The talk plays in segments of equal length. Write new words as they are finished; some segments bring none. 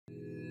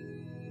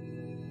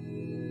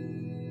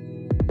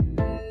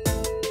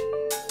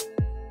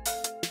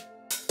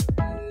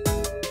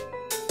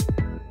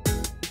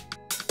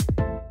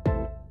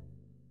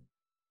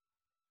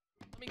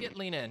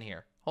Lena in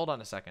here. Hold on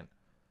a second.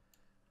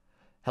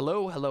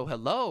 Hello, hello,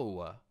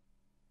 hello.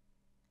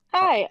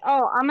 Hi.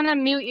 Oh, I'm gonna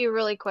mute you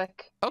really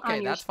quick. Okay,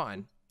 On your. that's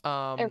fine.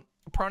 Er,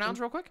 Pronouns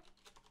real quick.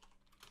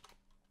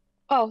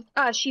 oh,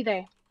 she,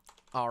 they.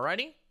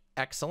 Alrighty.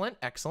 Excellent,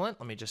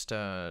 excellent. Let me just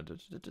here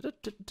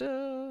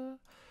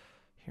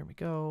we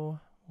go.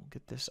 We'll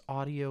get this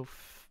audio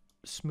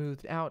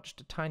smoothed out just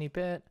a tiny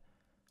bit.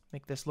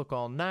 Make this look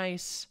all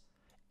nice.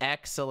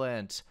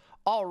 Excellent.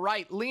 All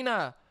right,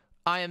 Lena,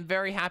 I am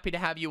very happy to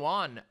have you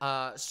on.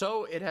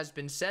 So it has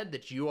been said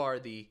that you are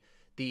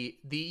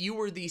you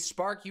were the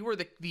spark, you were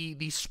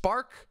the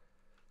spark,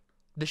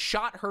 the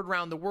shot heard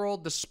around the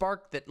world, the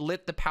spark that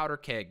lit the powder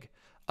keg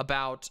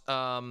about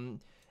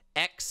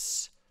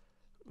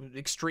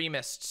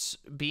extremists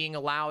being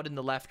allowed in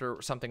the left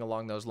or something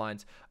along those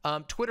lines.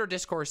 Twitter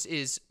discourse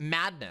is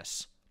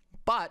madness,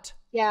 but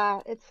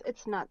yeah,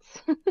 it's nuts.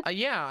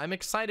 yeah, I'm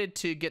excited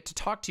to get to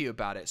talk to you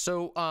about it.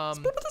 So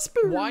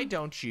why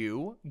don't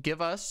you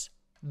give us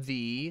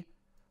the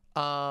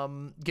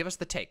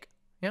take?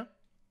 Yeah,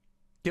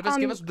 give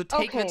us the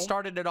take that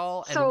started it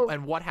all,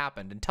 and what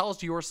happened, and tell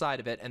us your side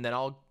of it, and then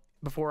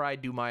before I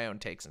do my own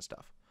takes and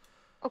stuff.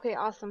 Okay,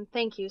 awesome.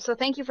 Thank you. So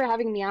thank you for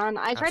having me on.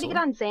 I tried to get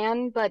on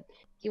Zan, but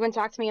you wouldn't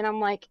talk to me, and I'm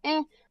like,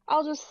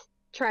 I'll just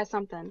try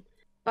something.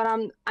 But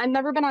I've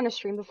never been on a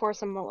stream before,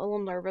 so I'm a little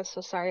nervous.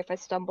 So sorry if I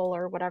stumble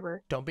or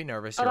whatever. Don't be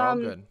nervous. You're all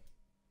good.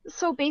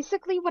 So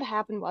basically, what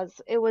happened was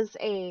it was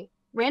a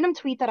random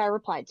tweet that I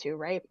replied to,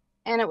 right?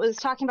 And it was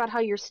talking about how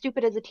you're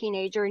stupid as a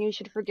teenager and you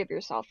should forgive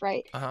yourself,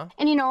 right?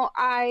 And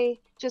I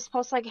just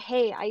post like,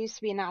 hey, I used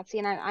to be a Nazi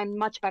and I'm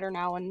much better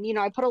now. And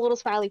I put a little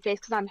smiley face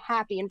because I'm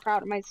happy and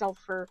proud of myself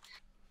for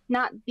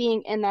not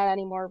being in that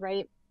anymore,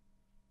 right?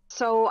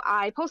 So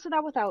I posted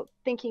that without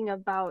thinking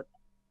about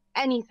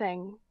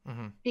anything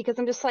because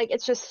I'm just like,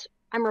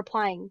 I'm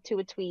replying to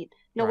a tweet.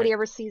 Nobody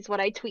ever sees what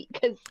I tweet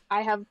because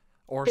I have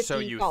 50 so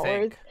you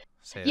followers.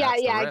 Think.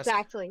 Yeah,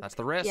 exactly. That's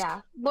the risk.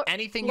 Yeah.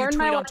 Anything you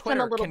tweet on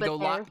Twitter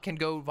can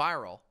go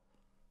viral.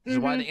 This is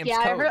why the imp's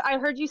code. I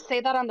heard you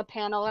say that on the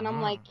panel, and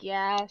I'm like,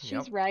 yeah,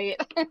 she's right.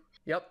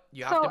 Yep,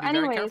 you have to be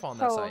very careful on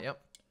that site.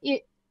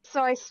 Yep.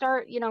 So I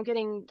start,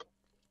 getting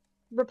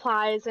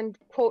replies and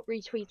quote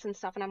retweets and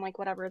stuff, and I'm like,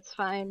 whatever, it's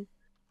fine.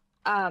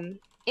 And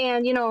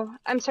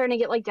I'm starting to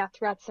get like death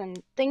threats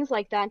and things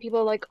like that, and people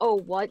are like, oh,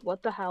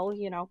 what the hell,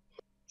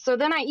 So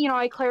then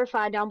I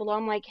clarified down below.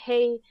 I'm like,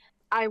 hey,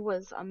 I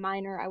was a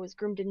minor. I was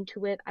groomed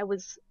into it. I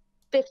was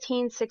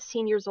 15,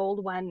 16 years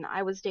old when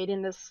I was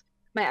dating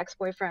my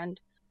ex-boyfriend.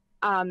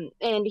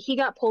 And he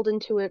got pulled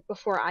into it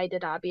before I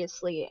did,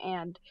 obviously,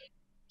 and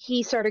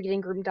he started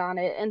getting groomed on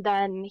it. And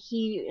then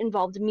he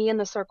involved me in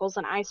the circles,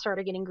 and I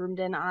started getting groomed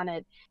in on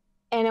it.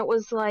 And it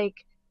was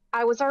like,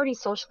 I was already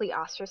socially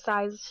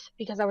ostracized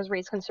because I was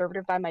raised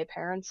conservative by my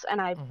parents, and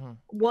I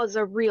was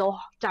a real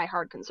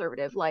diehard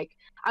conservative. Like,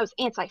 I was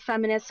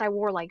anti-feminist. I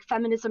wore like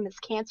feminism is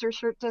cancer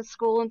shirt to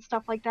school and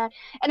stuff like that,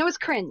 and it was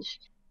cringe.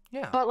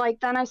 Yeah. But like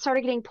then I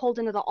started getting pulled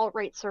into the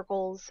alt-right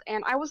circles,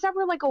 and I was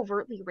never like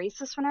overtly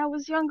racist when I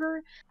was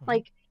younger,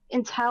 like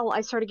until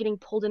I started getting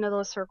pulled into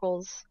those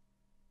circles,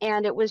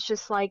 and it was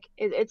just like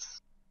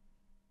it's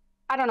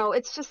I don't know,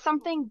 it's just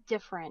something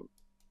different.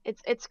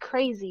 It's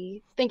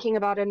crazy thinking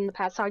about it in the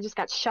past, how I just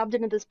got shoved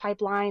into this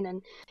pipeline,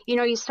 and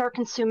you start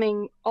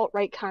consuming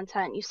alt-right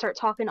content, you start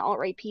talking to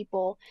alt-right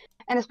people,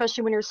 and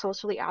especially when you're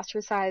socially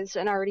ostracized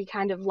and already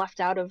kind of left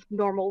out of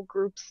normal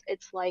groups,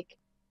 it's like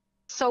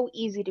so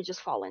easy to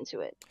just fall into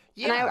it.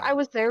 And I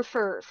was there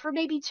for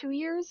maybe 2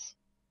 years.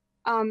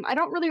 I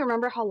don't really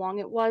remember how long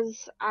it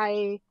was.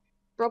 I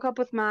broke up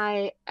with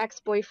my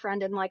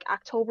ex-boyfriend in like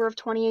October of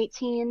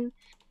 2018.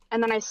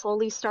 And then I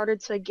slowly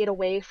started to get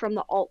away from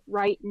the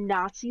alt-right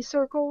Nazi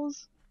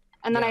circles.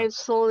 And then I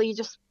slowly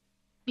just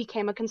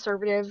became a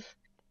conservative.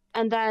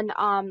 And then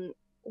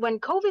when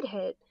COVID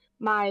hit,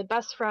 my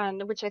best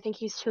friend, which I think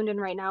he's tuned in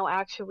right now,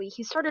 actually,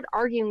 he started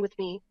arguing with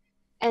me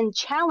and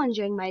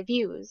challenging my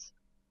views.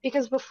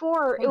 Because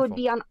before it would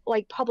be on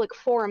like public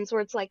forums where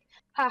it's like,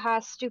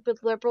 haha, stupid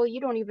liberal, you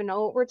don't even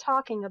know what we're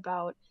talking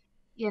about,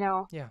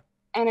 Yeah.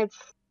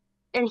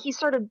 And he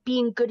started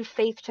being good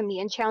faith to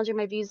me and challenging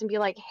my views and be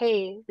like,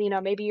 hey,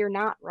 maybe you're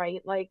not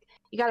right. Like,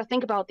 you got to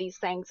think about these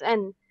things.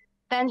 And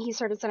then he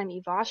started sending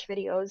me Vosh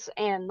videos.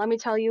 And let me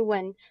tell you,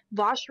 when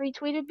Vosh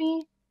retweeted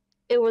me,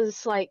 it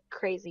was like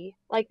crazy.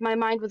 Like, my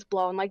mind was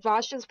blown. Like,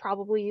 Vosh is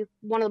probably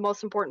one of the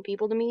most important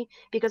people to me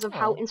because of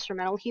how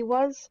instrumental he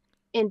was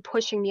in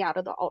pushing me out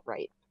of the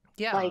alt-right.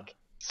 Yeah. Like,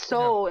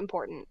 so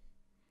important.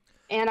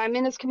 And I'm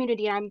in this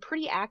community, and I'm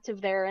pretty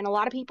active there. And a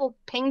lot of people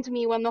pinged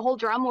me when the whole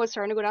drama was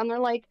starting to go down. They're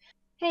like,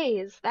 hey,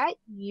 is that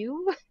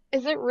you?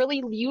 Is it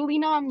really you,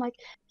 Lena? I'm like,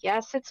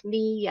 yes, it's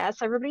me.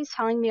 Yes, everybody's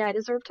telling me I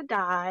deserve to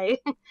die.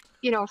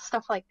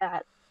 Stuff like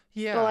that.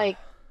 Yeah. But like,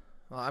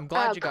 well, I'm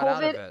glad you got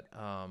out of it.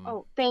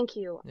 Oh, thank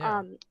you.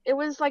 Yeah. It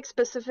was like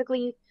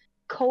specifically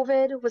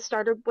COVID what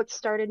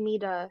started me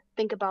to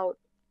think about,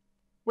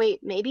 wait,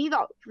 maybe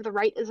the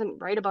right isn't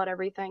right about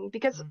everything,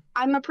 because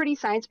I'm a pretty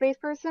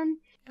science-based person.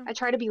 I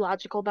try to be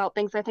logical about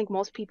things. I think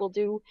most people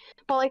do.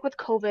 But like with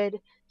COVID,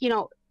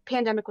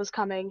 pandemic was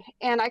coming,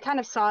 and I kind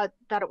of saw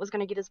that it was going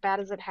to get as bad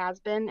as it has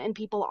been, and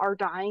people are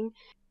dying.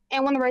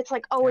 And when the right's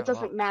like, oh, Yeah, it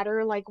doesn't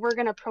matter, like we're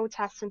going to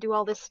protest and do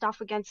all this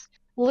stuff against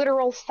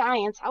literal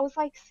science, I was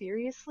like,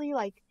 seriously,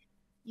 like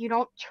you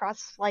don't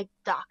trust like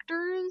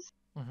doctors?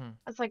 Mm-hmm.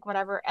 I was like,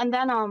 whatever. And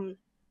then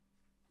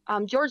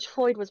George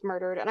Floyd was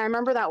murdered, and I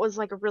remember that was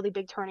like a really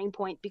big turning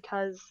point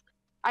because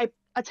I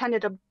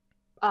attended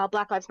a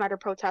Black Lives Matter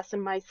protest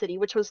in my city,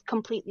 which was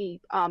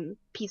completely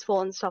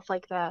peaceful and stuff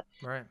like that.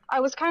 Right. I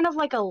was kind of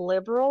like a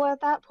liberal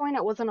at that point.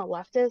 I wasn't a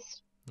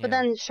leftist. But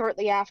Yeah. then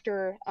shortly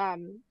after,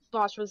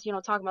 Bosch was,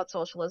 talking about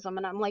socialism,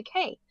 and I'm like,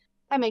 hey,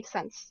 that makes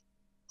sense.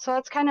 So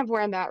that's kind of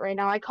where I'm at right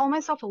now. I call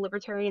myself a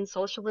libertarian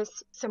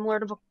socialist, similar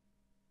to Bosch,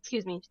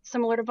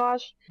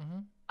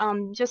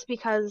 Mm-hmm. just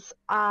because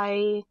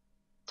I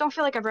don't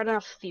feel like I've read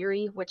enough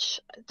theory, which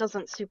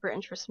doesn't super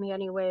interest me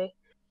anyway.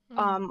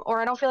 Mm. Or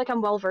I don't feel like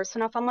I'm well versed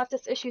enough on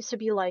leftist issues to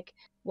be like,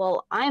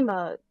 well, I'm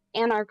a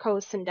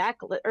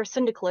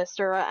syndicalist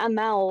or a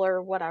ML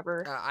or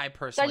whatever. I So I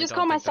personally just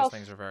call don't think those myself,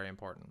 things are very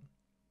important.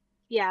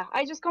 yeah,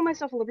 I just call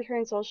myself a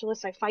libertarian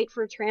socialist. I fight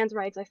for trans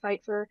rights. I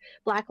fight for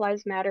Black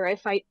Lives Matter. I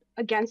fight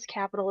against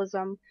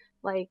capitalism.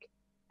 Like,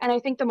 and I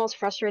think the most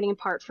frustrating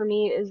part for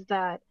me is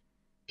that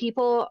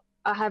people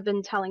have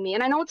been telling me,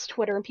 and I know it's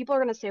Twitter, and people are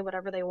going to say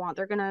whatever they want.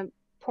 They're going to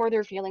pour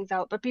their feelings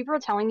out, but people are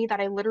telling me that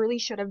I literally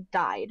should have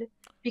died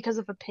because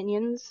of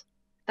opinions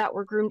that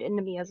were groomed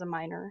into me as a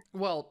minor.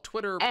 Well,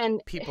 Twitter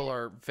And people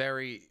are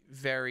very,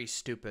 very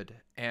stupid,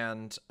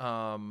 and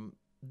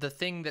the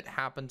thing that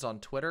happens on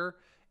Twitter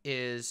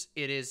is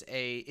it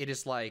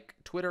is like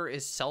Twitter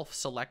is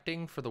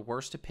self-selecting for the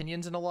worst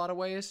opinions in a lot of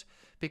ways,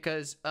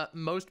 because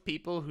most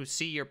people who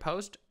see your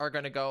post are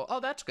going to go, oh,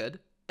 that's good,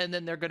 and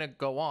then they're going to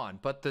go on.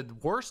 But the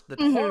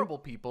horrible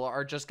people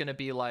are just going to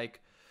be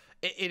like,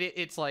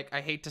 it's like,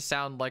 I hate to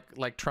sound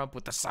like Trump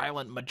with the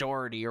silent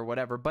majority or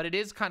whatever, but it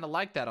is kind of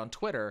like that on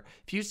Twitter.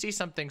 If you see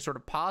something sort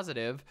of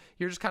positive,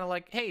 you're just kind of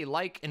like, hey,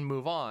 like, and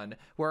move on.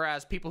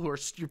 Whereas people who are,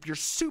 if you're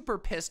super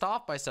pissed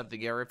off by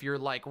something, or if you're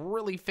like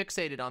really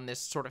fixated on this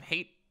sort of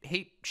hate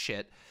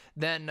shit,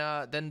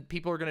 then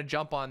people are going to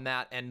jump on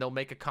that and they'll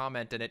make a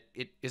comment, and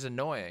it is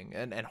annoying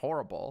and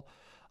horrible.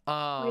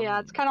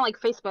 yeah, it's kind of like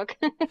Facebook.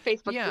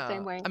 Facebook's the Yeah,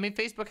 same way. I mean,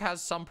 Facebook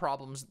has some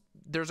problems.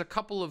 There's a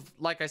couple of,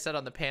 like I said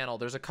on the panel,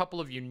 there's a couple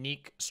of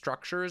unique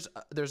structures.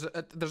 There's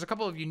a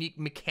couple of unique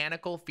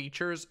mechanical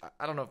features.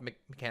 I don't know if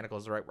mechanical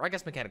is the right word. I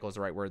guess mechanical is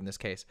the right word in this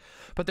case.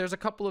 But there's a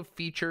couple of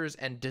features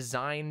and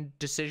design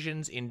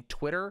decisions in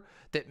Twitter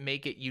that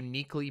make it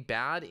uniquely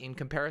bad in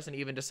comparison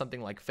even to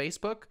something like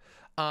Facebook.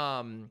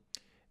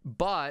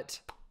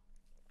 But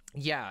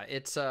yeah,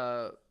 it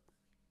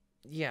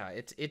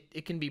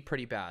can be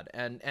pretty bad,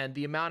 and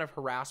the amount of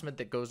harassment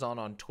that goes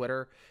on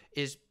Twitter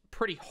is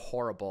pretty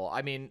horrible.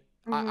 I mean,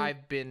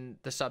 I've been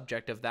the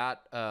subject of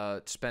that.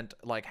 Spent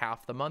like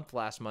half the month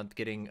last month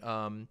getting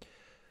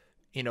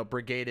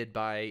brigaded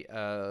by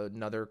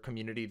another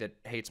community that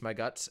hates my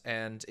guts,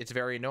 and it's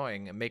very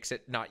annoying. It makes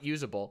it not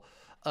usable,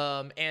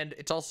 and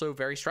it's also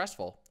very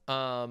stressful.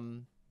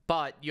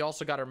 But you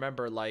also got to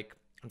remember, like,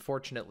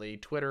 unfortunately,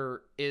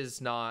 Twitter is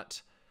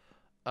not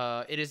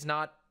it is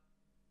not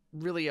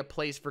really a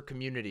place for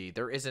community.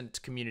 There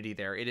isn't community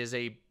there. It is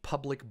a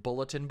public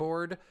bulletin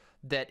board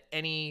that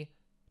any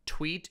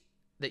tweet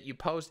that you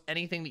post,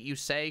 anything that you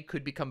say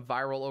could become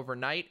viral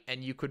overnight,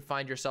 and you could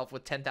find yourself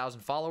with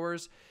 10,000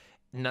 followers,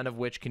 none of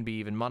which can be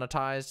even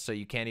monetized, so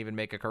you can't even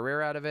make a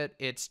career out of it.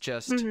 It's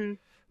just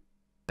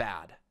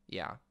bad.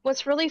 Yeah.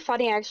 What's really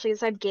funny actually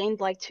is I've gained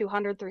like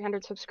 200,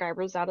 300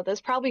 subscribers out of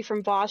this, probably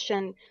from Vosh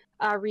and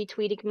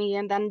retweeting me,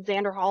 and then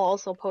Xander Hall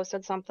also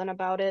posted something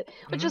about it,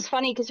 which is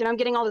funny because I'm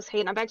getting all this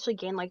hate, and I've actually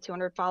gained like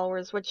 200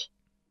 followers, which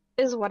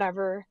is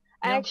whatever.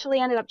 I actually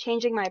ended up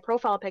changing my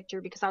profile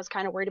picture because I was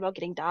kind of worried about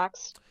getting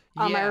doxxed.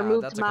 Yeah,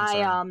 that's a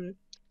concern.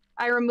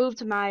 I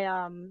removed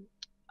my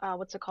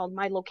what's it called?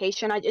 My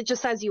location. It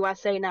just says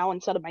USA now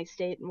instead of my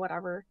state and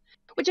whatever,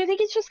 which I think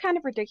is just kind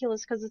of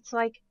ridiculous because it's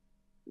like,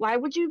 why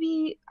would you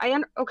be?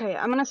 Okay,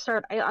 I'm gonna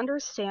start. I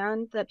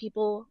understand that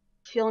people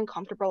feel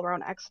uncomfortable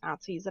around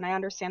ex-Nazis, and I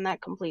understand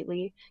that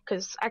completely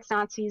because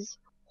ex-Nazis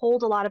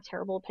hold a lot of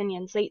terrible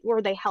opinions. They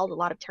held a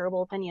lot of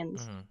terrible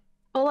opinions.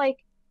 But like,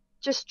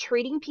 just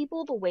treating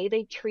people the way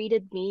they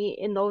treated me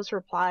in those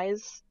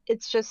replies,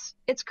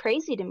 it's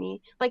crazy to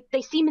me. Like,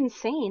 they seem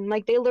insane.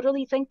 Like, they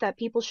literally think that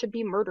people should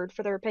be murdered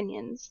for their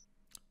opinions.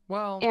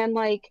 Well, and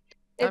like,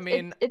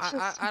 it's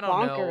just I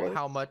don't know bonkers.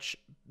 how much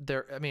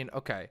there. I mean,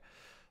 okay.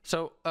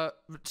 So,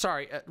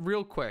 sorry,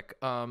 real quick.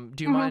 Do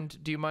you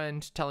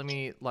mind telling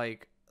me,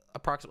 like,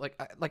 approximately,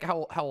 like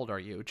how old are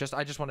you?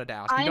 I just wanted to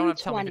ask. You don't have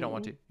to tell me if you don't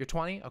want to. You're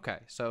 20? Okay.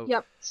 So.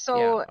 Yep. So,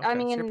 yeah, okay. I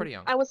mean, so you're pretty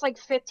young. I was like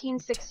 15,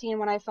 16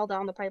 when I fell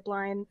down the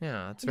pipeline.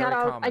 Yeah, that's very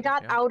common. I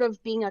got out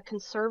of being a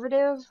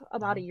conservative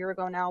about a Mhm. year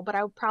ago now, but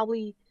I would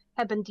probably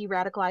have been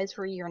de-radicalized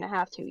for a year and a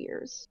half, 2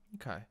 years.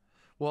 Okay.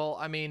 Well,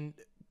 I mean,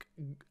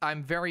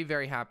 I'm very,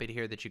 very happy to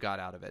hear that you got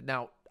out of it.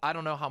 Now, I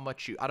don't know how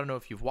much I don't know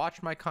if you've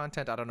watched my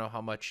content. I don't know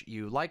how much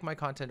you like my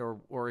content,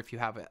 or if you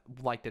haven't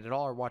liked it at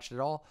all or watched it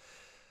at all.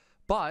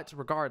 But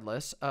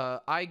regardless,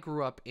 I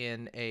grew up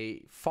in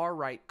a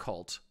far-right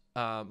cult.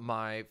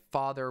 My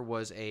father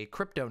was a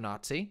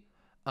crypto-Nazi,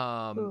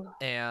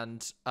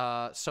 and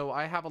so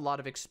I have a lot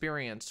of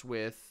experience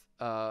with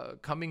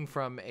coming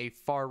from a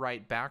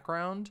far-right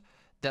background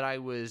that I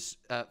was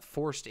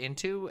forced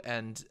into,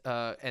 and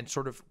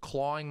sort of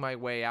clawing my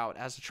way out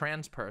as a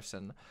trans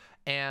person.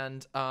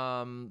 And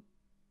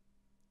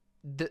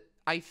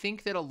I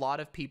think that a lot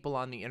of people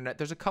on the internet,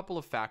 there's a couple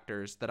of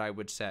factors that I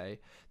would say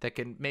that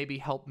can maybe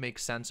help make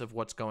sense of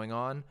what's going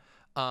on.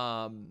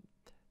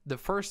 The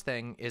first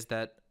thing is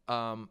that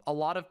a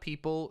lot of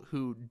people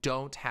who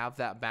don't have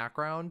that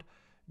background,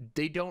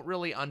 they don't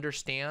really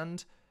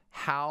understand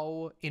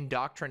how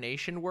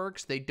indoctrination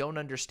works. They don't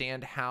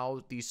understand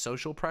how these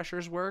social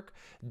pressures work.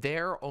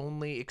 Their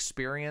only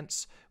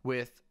experience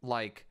with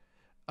like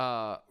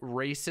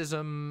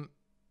racism,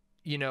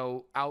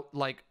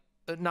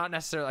 not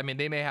necessarily, I mean,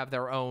 they may have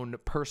their own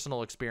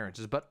personal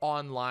experiences, but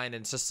online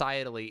and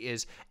societally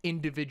is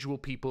individual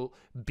people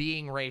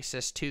being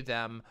racist to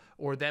them,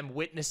 or them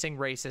witnessing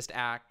racist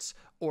acts,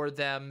 or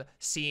them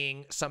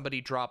seeing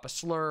somebody drop a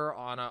slur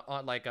on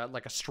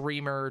a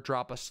streamer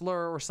drop a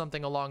slur or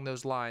something along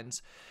those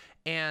lines.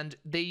 And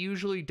they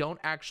usually don't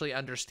actually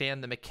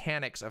understand the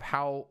mechanics of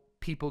how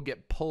people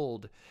get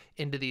pulled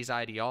into these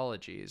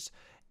ideologies.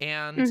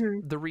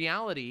 And the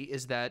reality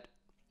is that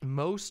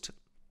most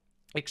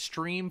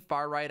extreme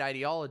far-right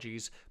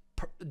ideologies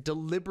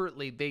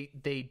deliberately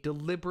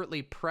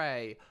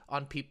prey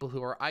on people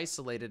who are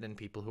isolated and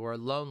people who are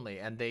lonely,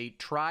 and they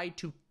try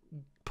to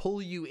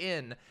pull you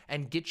in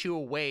and get you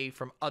away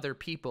from other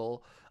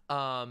people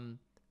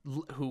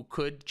who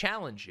could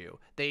challenge you.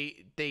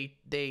 They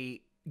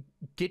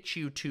get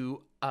you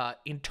to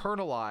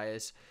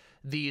internalize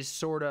these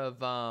sort of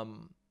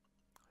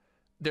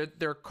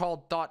they're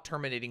called thought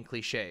terminating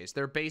cliches.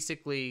 They're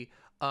basically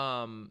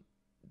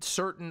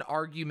certain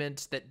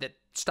arguments that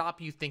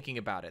stop you thinking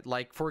about it.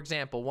 Like, for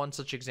example, one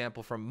such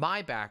example from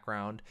my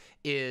background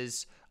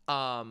is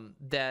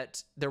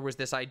that there was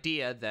this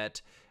idea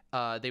that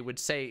they would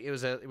say, it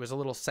was a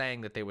little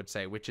saying that they would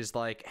say, which is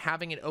like,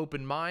 having an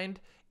open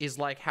mind is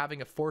like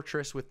having a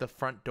fortress with the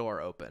front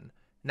door open.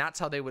 And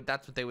that's what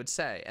they would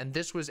say. And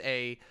this was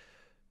a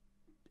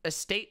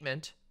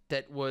statement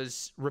that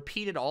was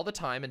repeated all the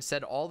time and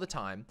said all the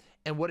time.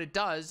 And what it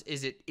does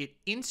is it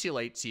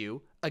insulates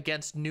you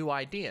against new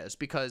ideas,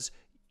 because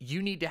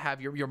you need to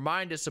have your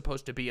mind is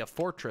supposed to be a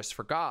fortress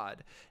for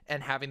God,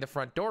 and having the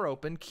front door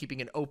open,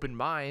 keeping an open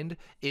mind,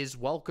 is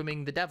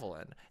welcoming the devil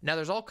in. Now,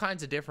 there's all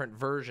kinds of different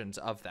versions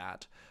of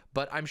that,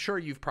 but I'm sure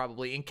you've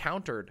probably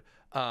encountered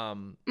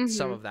some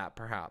of that,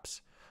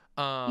 perhaps.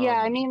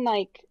 Yeah, I mean,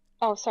 like,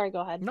 oh, sorry, go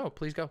ahead. No,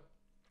 please go.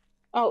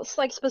 Oh, it's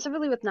like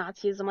specifically with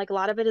Nazism, like a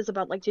lot of it is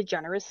about like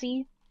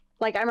degeneracy.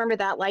 Like I remember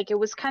that, like it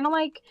was kind of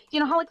like,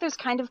 you know how like there's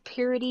kind of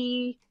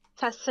purity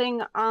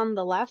testing on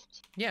the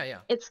left? Yeah.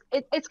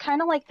 It's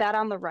kind of like that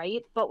on the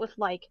right, but with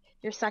like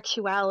your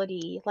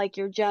sexuality, like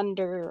your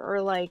gender, or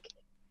like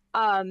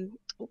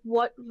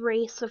what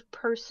race of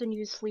person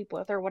you sleep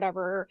with or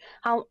whatever, or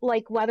how,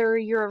 like whether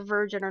you're a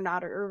virgin or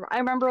not. Or I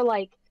remember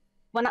like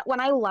when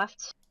I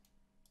left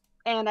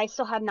and I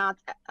still had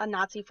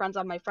Nazi friends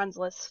on my friends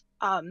list.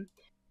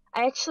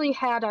 I actually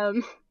had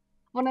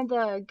one of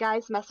the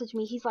guys message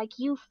me. He's like,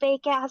 "You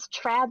fake ass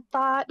trad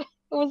thought." It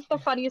was the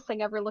funniest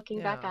thing ever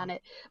looking back on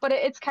it. But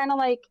it's kind of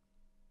like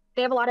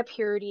they have a lot of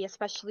purity,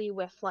 especially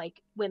with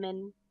like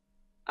women,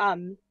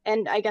 and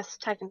I guess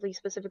technically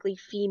specifically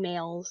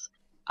females,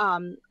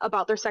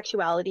 about their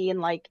sexuality and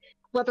like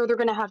whether they're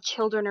gonna have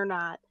children or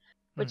not,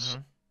 which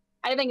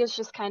I think is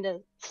just kind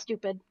of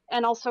stupid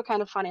and also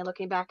kind of funny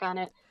looking back on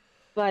it.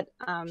 But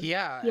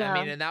yeah,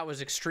 I mean, and that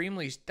was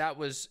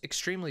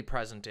extremely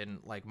present in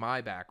like my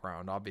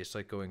background.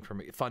 Obviously, going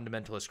from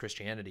fundamentalist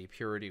Christianity,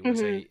 purity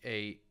was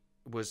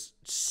was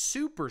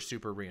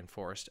super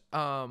reinforced.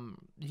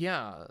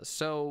 Yeah.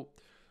 So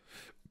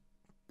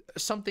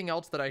something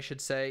else that I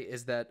should say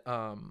is that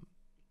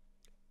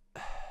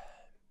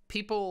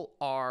people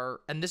are,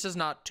 and this is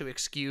not to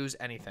excuse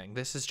anything.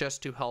 This is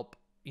just to help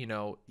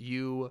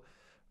you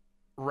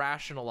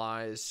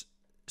rationalize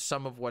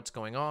some of what's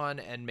going on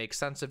and make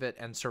sense of it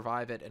and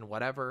survive it and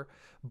whatever.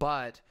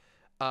 But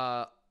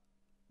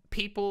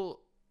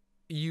people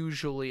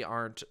usually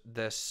aren't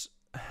this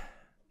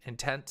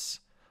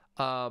intense.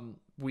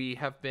 We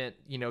have been,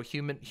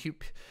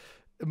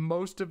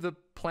 most of the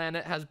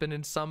planet has been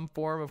in some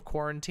form of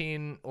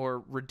quarantine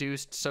or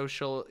reduced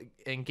social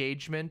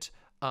engagement.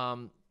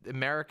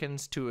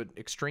 Americans to an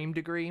extreme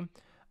degree.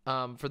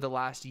 For the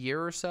last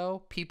year or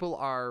so, people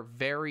are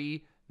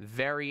very,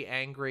 very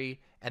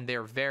angry, and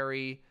they're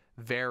very,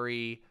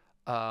 very,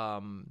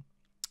 a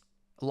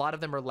lot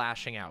of them are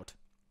lashing out.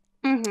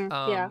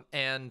 Yeah.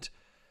 And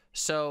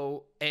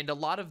so, and a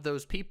lot of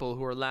those people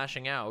who are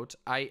lashing out,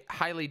 I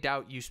highly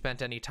doubt you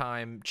spent any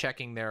time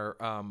checking their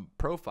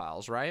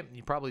profiles, right?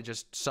 You probably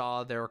just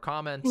saw their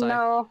comments.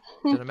 No.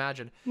 I can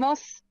imagine.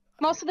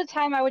 Most of the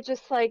time I would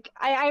just like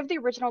I have the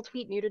original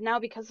tweet muted now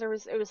because it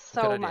was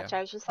so much. I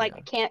was just like,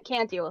 I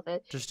can't deal with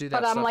it. Just do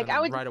that stuff like,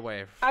 right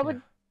away. I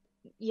would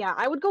yeah,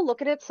 I would go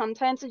look at it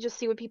sometimes and just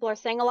see what people are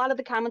saying. A lot of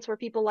the comments were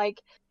people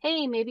like,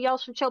 "Hey, maybe I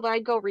should chill," but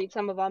I'd go read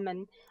some of them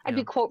and I'd Yeah.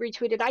 be quote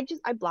retweeted.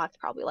 I blocked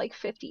probably like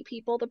 50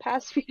 people the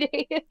past few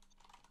days.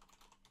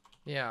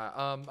 Yeah.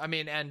 I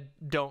mean, and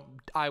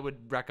I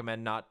would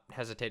recommend not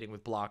hesitating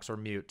with blocks or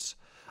mutes.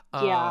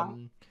 Yeah.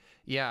 Um,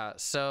 yeah.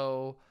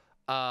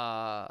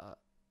 Uh,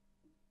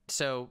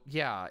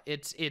 yeah,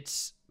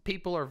 it's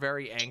people are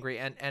very angry,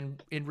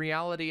 and in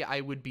reality,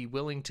 I would be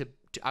willing to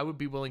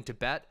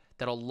bet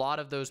that a lot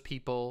of those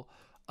people,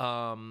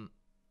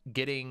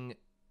 getting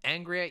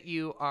angry at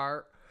you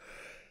are,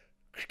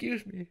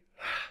 excuse me,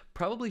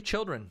 probably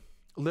children,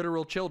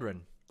 literal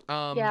children.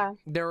 Yeah.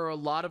 There are a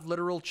lot of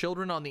literal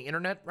children on the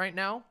internet right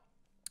now.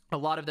 A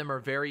lot of them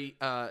are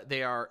they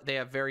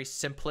have very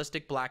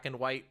simplistic black and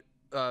white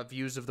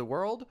views of the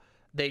world.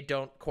 They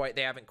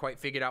haven't quite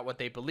figured out what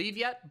they believe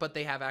yet, but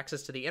they have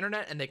access to the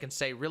internet and they can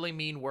say really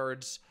mean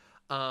words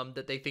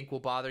that they think will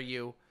bother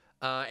you,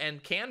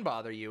 and can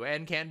bother you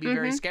and can be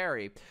very Mm-hmm.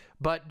 scary.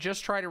 But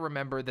just try to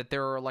remember that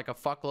there are like a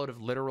fuckload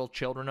of literal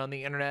children on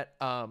the internet,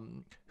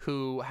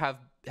 who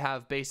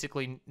have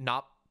basically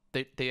not,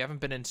 they haven't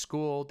been in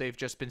school. They've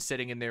just been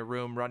sitting in their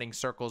room running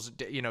circles,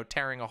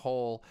 tearing a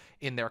hole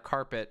in their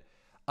carpet,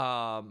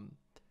 for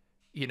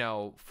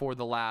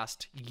the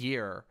last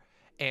year.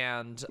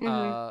 And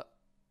Mm-hmm.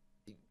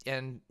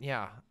 and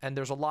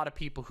there's a lot of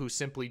people who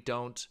simply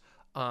don't,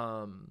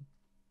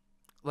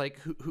 like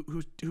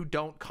who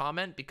don't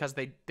comment because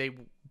they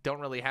don't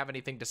really have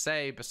anything to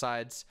say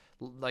besides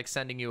like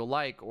sending you a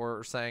like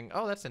or saying,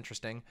 "Oh, that's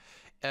interesting."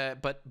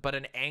 But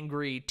an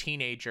angry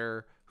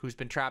teenager who's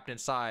been trapped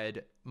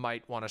inside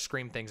might want to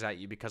scream things at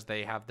you because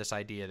they have this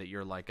idea that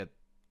you're like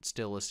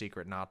still a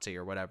secret Nazi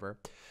or whatever.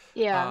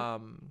 Yeah.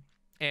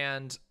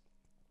 And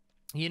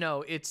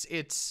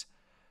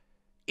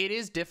it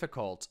is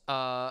difficult.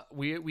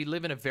 We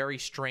live in a very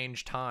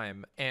strange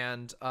time,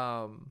 and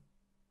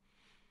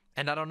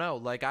I don't know,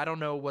 like, I don't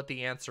know what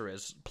the answer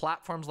is.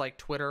 Platforms like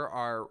Twitter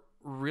are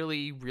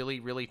really, really,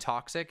 really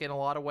toxic in a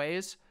lot of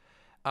ways.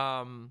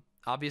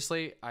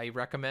 Obviously, I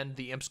recommend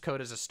the IMPS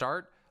code as a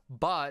start,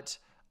 but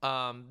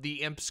the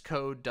IMPS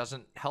code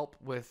doesn't help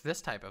with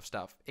this type of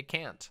stuff. It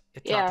can't.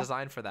 It's not Yeah.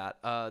 designed for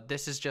that.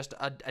 This is just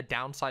a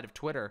downside of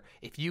Twitter.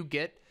 If you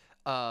get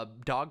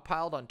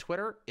dogpiled on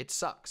Twitter, it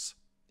sucks.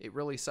 It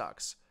really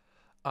sucks.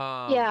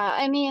 Yeah.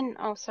 I mean,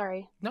 oh,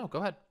 sorry. No, go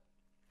ahead.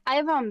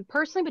 I've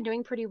personally been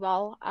doing pretty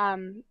well.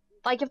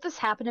 Like if this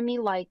happened to me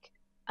like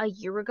a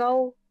year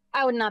ago,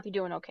 I would not be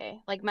doing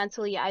okay. Like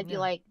mentally, I'd be Yeah.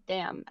 like,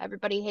 damn,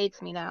 everybody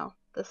hates me now.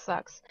 This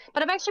sucks.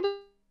 But I've actually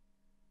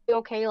been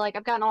okay. Like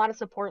I've gotten a lot of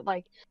support.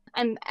 Like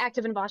I'm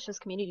active in Bosch's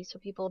community, so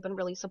people have been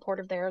really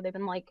supportive there. They've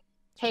been like,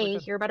 It's really hey,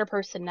 good. you're a better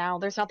person now.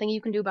 There's nothing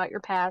you can do about your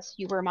past.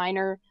 You were a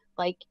minor.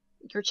 Like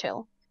you're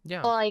chill.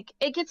 Yeah. But like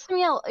it gets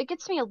me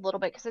a little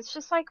bit because it's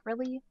just like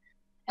really.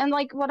 And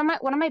like one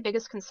of my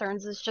biggest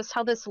concerns is just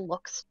how this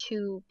looks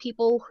to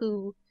people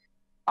who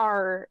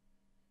are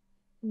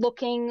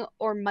looking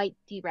or might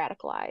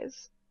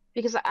de-radicalize.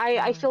 Because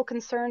I Mm, feel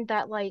concerned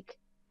that like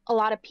a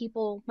lot of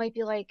people might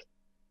be like,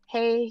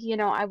 hey,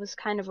 I was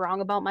kind of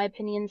wrong about my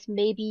opinions.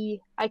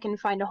 Maybe I can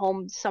find a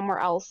home somewhere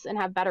else and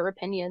have better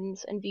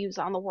opinions and views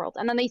on the world.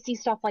 And then they see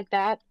stuff like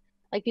that,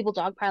 like people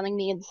dogpiling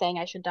me and saying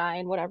I should die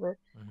and whatever.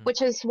 mhm.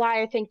 Which is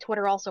why I think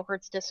Twitter also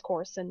hurts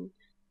discourse and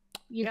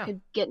you Yeah.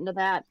 could get into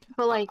that.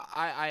 But like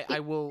I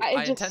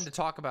I intend just to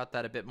talk about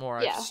that a bit more.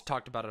 I've yeah.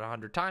 talked about it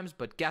 100 times,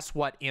 but guess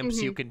what,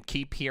 imps? You hmm can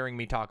keep hearing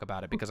me talk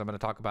about it because I'm going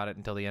to talk about it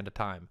until the end of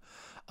time,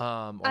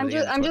 or the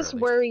end of I'm Twitter just at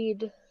least.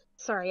 worried.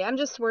 Sorry, I'm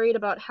just worried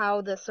about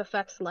how this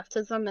affects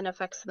leftism and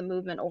affects the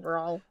movement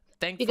overall.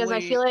 Because Thankfully,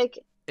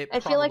 it I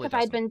feel like probably if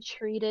I'd doesn't. been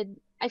treated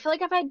I feel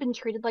like if I'd been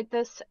treated like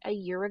this a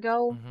year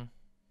ago, Hmm.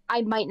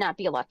 I might not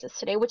be a leftist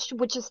today, which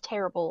is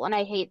terrible, and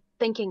I hate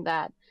thinking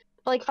that.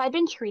 But like if I'd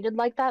been treated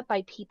like that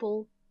by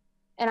people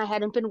and I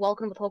hadn't been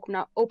welcomed with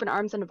open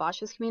arms in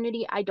Avash's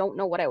community, I don't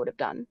know what I would have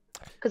done.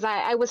 Because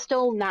I was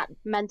still not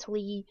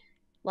mentally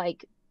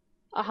like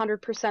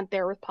 100%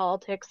 there with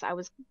politics. I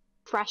was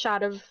fresh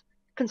out of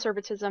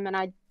conservatism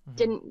and Hmm.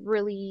 didn't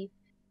really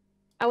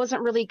I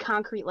wasn't really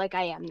concrete like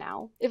I am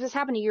now. If this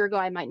happened a year ago,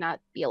 I might not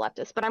be a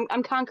leftist, but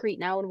I'm concrete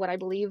now in what I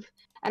believe,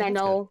 and Well, I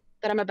that's good. know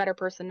that I'm a better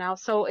person now.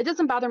 So it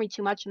doesn't bother me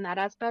too much in that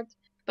aspect.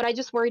 But I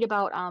just worried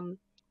about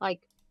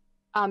like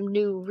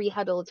new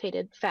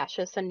rehabilitated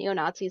fascists and neo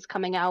Nazis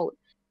coming out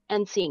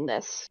and seeing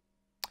this.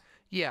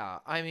 Yeah,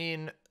 I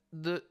mean,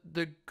 the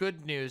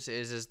good news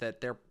is that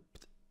they're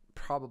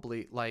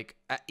probably like,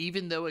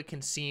 even though it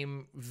can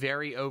seem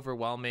very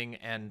overwhelming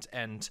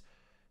and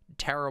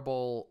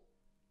terrible,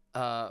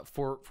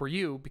 for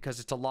you, because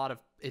it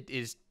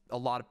is a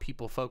lot of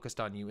people focused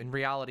on you. In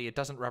reality, it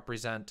doesn't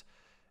represent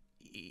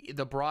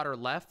the broader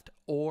left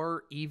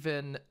or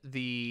even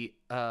the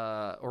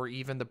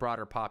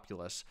broader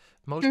populace.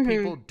 Most Mm-hmm.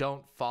 people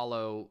don't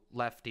follow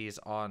lefties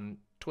on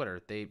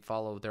Twitter. They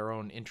follow their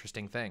own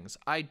interesting things.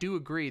 I do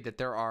agree that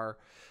there are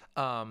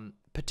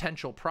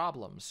potential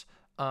problems.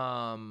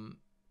 I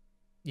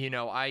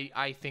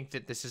think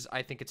that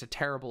I think it's a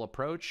terrible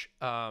approach.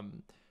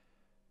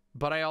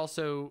 but I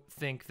also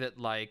think that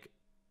like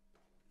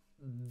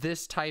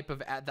this type of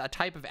that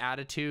type of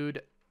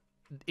attitude,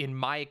 in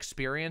my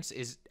experience,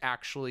 is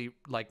actually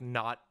like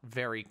not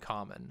very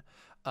common,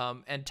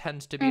 and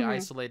tends to be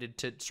isolated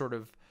to sort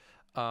of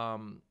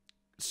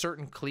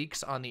certain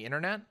cliques on the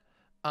internet.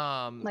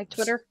 Like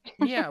Twitter.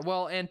 Yeah,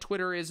 well, and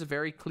Twitter is a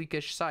very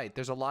cliquish site.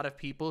 There's a lot of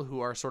people who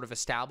are sort of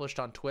established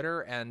on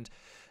Twitter, and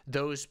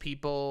those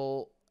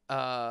people,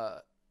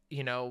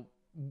 you know,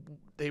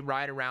 they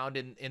ride around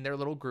in their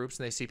little groups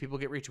and they see people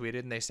get retweeted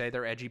and they say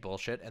they're edgy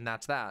bullshit, and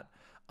that's that.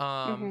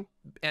 And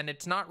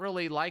it's not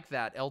really like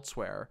that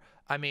elsewhere.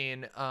 I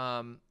mean,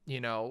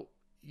 you know,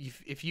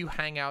 if you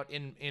hang out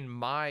in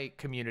my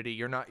community,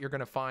 you're going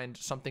to find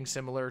something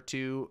similar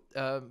to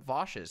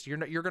Vash's. You're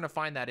going to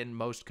find that in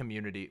most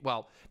community.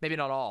 Well, maybe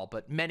not all,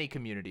 but many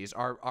communities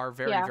are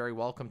very, very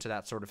welcome to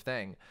that sort of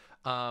thing,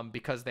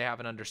 because they have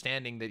an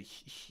understanding that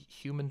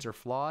humans are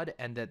flawed,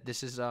 and that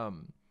this is,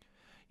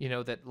 you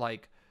know, that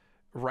like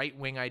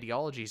right-wing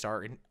ideologies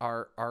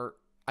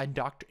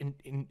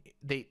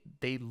they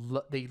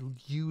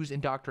use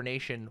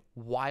indoctrination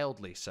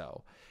wildly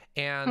so.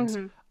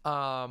 And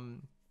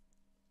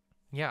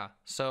yeah,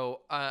 so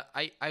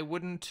I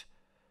wouldn't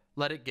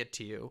let it get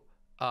to you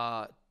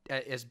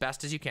as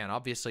best as you can.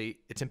 Obviously,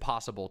 it's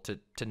impossible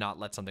to not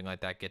let something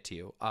like that get to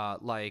you. I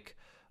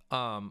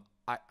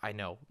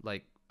know,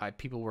 like,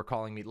 people were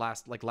calling me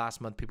last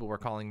month. People were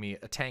calling me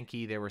a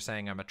tanky. They were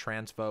saying I'm a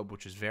transphobe,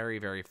 which is very,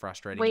 very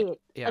frustrating. Wait,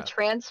 yeah. A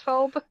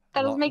transphobe?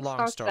 That doesn't make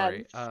long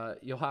story. sense.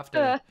 You'll have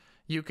to.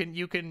 You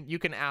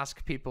can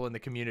ask people in the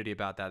community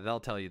about that. They'll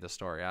tell you the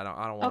story. I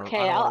don't want to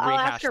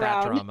rehash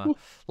that drama.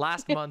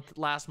 Last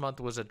month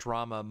was a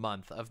drama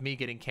month of me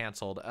getting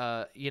canceled.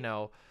 You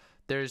know,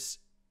 there's.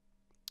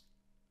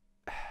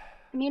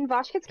 I mean,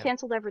 Vash gets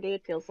canceled every day,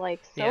 it feels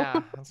like. So.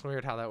 Yeah, that's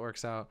weird how that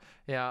works out.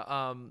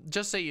 Yeah.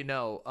 Just so you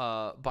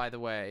know, by the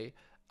way,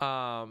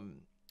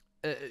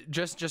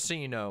 just so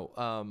you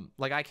know,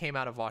 like, I came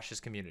out of Vash's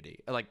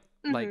community, like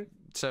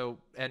so,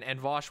 and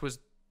Vash was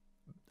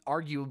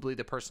arguably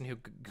the person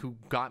who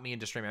got me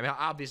into streaming. I mean,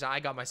 obviously I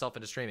got myself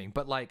into streaming,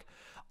 but like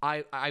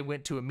I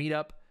went to a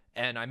meetup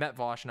and I met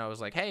Vash and I was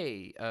like,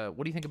 hey,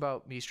 what do you think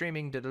about me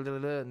streaming?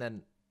 And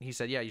then he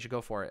said, yeah, you should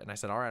go for it. And I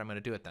said, all right, I'm going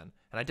to do it then.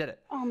 And I did it.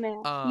 Oh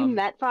man, you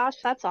met Vash?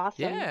 That's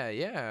awesome.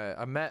 Yeah.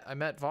 I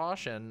met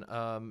Vash and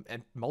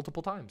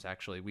multiple times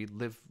actually. We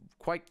live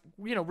quite,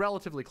 you know,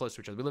 relatively close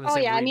to each other. We live in the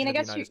same region I mean, I of the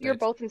guess United you're States.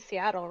 both in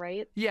Seattle,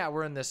 right? Yeah,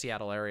 we're in the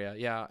Seattle area.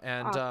 Yeah,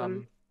 and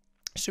awesome.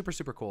 Super,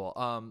 super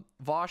cool.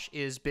 Vosh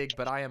is big,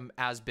 but I am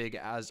as big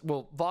as,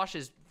 well, Vosh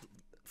is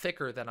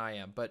thicker than I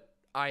am, but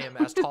I am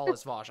as tall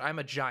as Vosh. I'm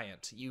a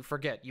giant. You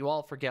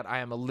all forget I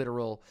am a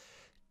literal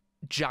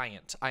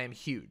giant. I am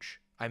huge.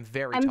 I'm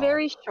very tall. I'm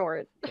very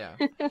short. Yeah.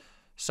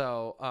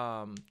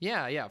 So,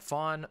 yeah.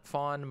 Fawn,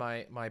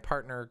 my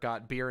partner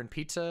got beer and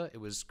pizza. It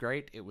was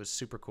great. It was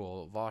super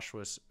cool. Vosh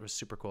was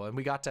super cool. And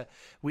we got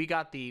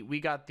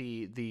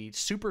the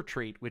super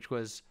treat, which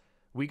was,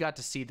 we got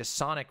to see the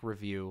Sonic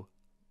review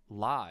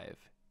live.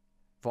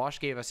 Vosh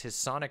gave us his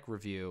Sonic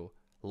review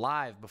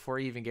live before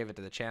he even gave it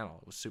to the channel.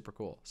 It was super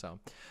cool. So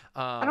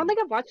I don't think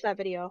I've watched that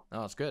video.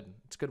 Oh, it's good.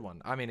 It's a good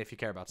one. I mean, if you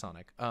care about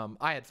Sonic.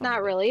 I had fun.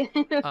 Not really.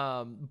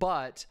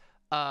 But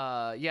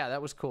yeah,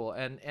 that was cool.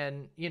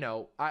 And you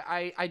know,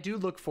 I do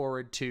look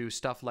forward to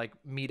stuff like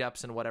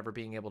meetups and whatever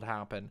being able to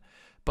happen.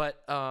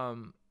 But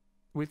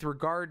with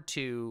regard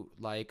to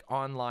like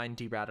online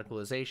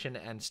de-radicalization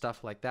and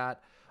stuff like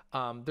that,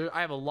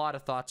 I have a lot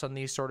of thoughts on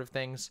these sort of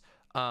things.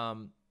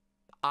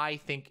 I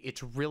think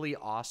it's really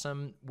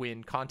awesome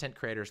when content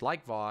creators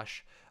like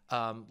Vosh,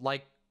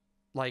 like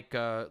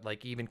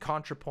even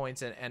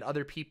ContraPoints and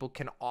other people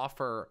can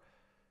offer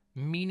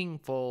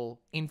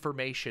meaningful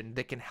information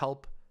that can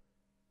help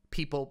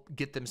people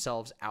get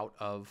themselves out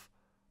of,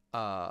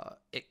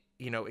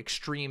 you know,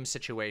 extreme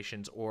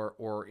situations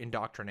or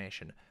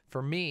indoctrination.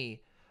 For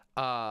me,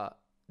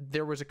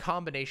 there was a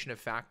combination of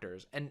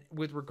factors, and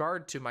with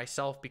regard to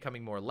myself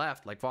becoming more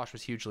left, like Vosh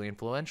was hugely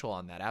influential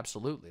on that,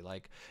 absolutely.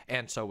 Like,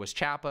 and so was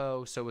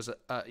Chapo, so was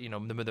you know,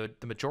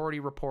 the Majority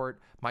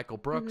Report, Michael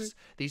Brooks.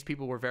 These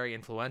people were very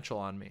influential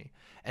on me.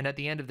 And at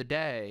the end of the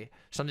day,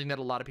 something that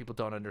a lot of people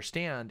don't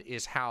understand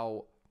is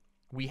how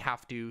we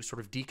have to sort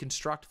of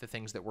deconstruct the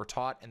things that we're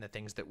taught and the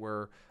things that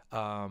we're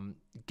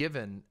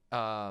given.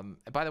 By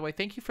the way,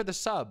 thank you for the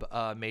sub,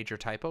 Major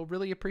Typo.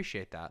 Really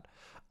appreciate that.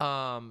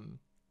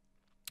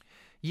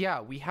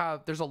 Yeah,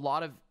 there's a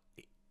lot of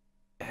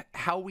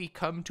how we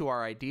come to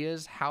our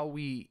ideas, how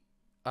we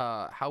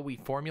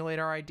formulate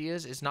our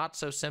ideas is not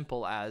so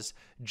simple as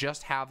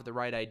just have the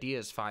right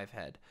ideas,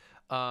 Fivehead.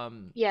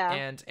 Yeah.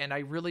 And I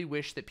really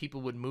wish that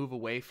people would move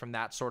away from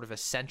that sort of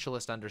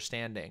essentialist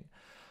understanding.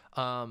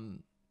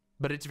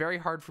 But it's very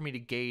hard for me to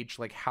gauge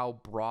like how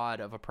broad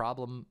of a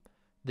problem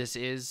this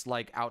is,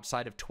 like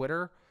outside of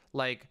Twitter.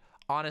 Like,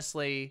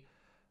 honestly,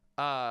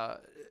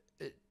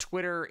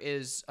 Twitter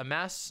is a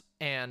mess,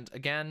 and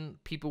again,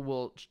 people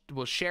will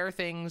share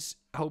things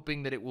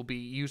hoping that it will be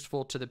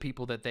useful to the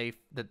people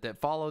that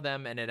follow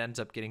them, and it ends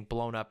up getting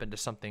blown up into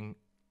something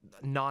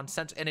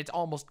nonsense, and it's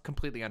almost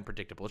completely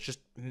unpredictable. It's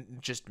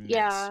just mess.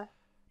 Yeah.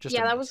 Just a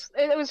Yeah, mess.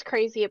 it was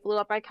crazy. It blew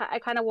up. I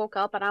kind of woke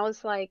up and I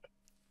was like,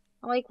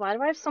 why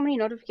do I have so many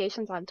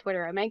notifications on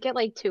Twitter? I might get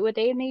like 2 a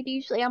day maybe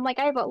usually. I'm like,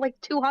 I have like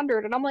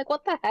 200 and I'm like,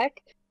 what the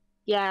heck?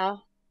 Yeah.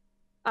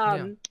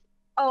 Yeah.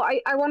 Oh,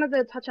 I wanted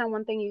to touch on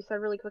one thing you said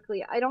really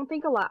quickly. I don't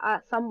think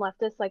some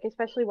leftists, like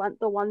especially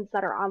the ones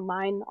that are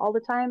online all the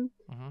time,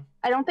 Mm-hmm.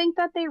 I don't think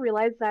that they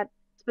realize that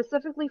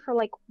specifically for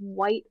like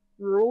white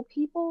rural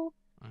people,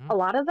 Mm-hmm. a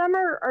lot of them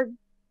are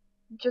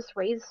just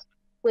raised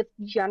with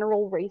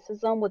general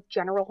racism, with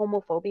general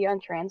homophobia and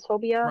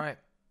transphobia. Right.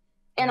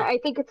 And Yeah. I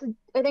think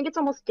it's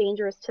almost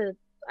dangerous to,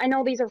 I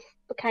know these are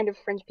the kind of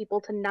fringe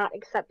people, to not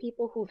accept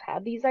people who've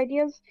had these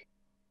ideas,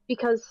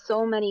 because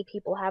so many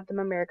people have them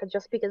in America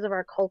just because of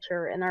our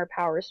culture and our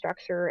power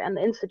structure and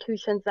the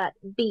institutions that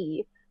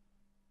be.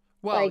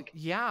 Well, Like,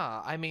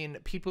 yeah. I mean,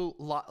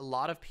 a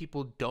lot of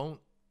people don't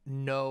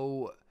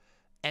know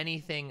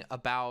anything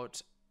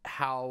about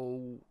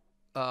how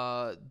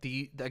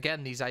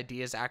these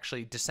ideas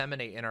actually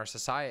disseminate in our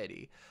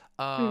society.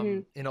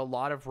 mhm, In a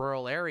lot of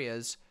rural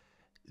areas,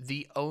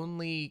 the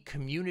only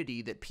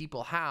community that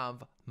people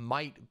have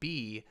might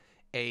be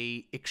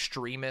a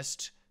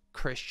extremist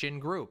Christian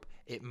group.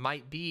 It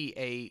might be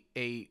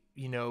a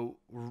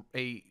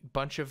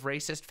bunch of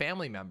racist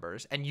family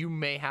members, and you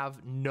may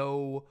have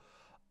no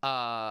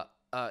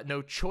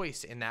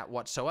choice in that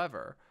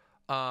whatsoever.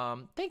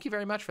 Thank you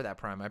very much for that,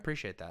 Prime. I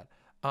appreciate that.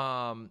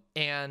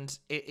 And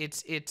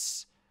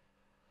it's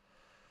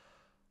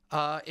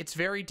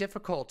very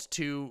difficult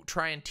to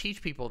try and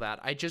teach people that.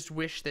 I just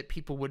wish that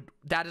people would.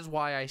 That is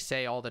why I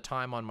say all the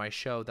time on my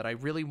show that I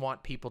really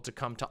want people to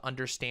come to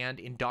understand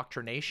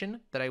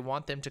indoctrination, that I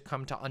want them to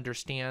come to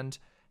understand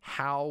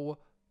how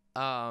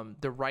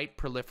the right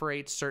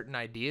proliferates certain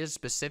ideas,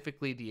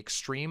 specifically the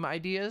extreme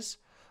ideas.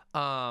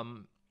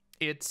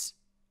 It's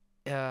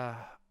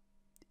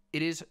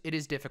it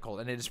is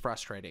difficult and it is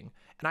frustrating.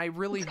 And I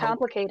really it's hope,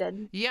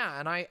 complicated. yeah,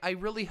 and I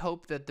really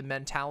hope that the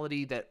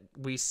mentality that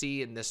we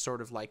see in this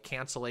sort of like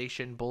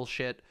cancellation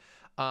bullshit,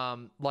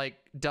 like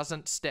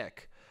doesn't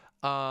stick.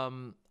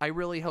 I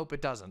really hope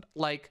it doesn't.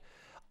 Like,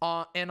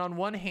 and on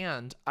one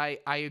hand, I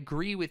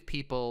agree with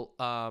people,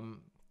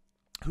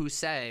 who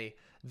say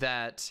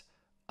that,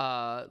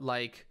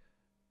 like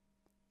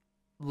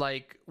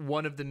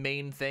one of the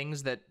main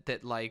things that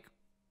like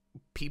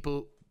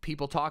people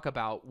talk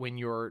about when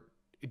you're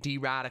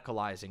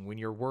de-radicalizing, when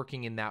you're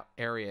working in that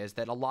area, is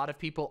that a lot of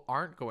people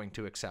aren't going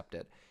to accept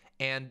it.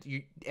 And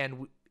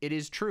it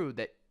is true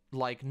that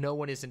like no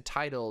one is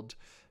entitled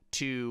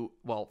to,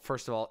 well,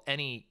 first of all,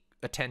 any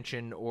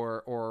attention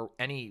or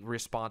any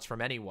response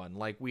from anyone.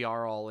 Like, we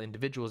are all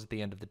individuals at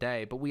the end of the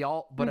day,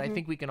 but I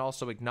think we can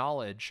also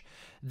acknowledge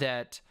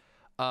that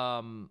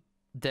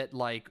that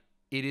like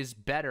it is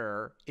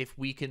better if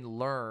we can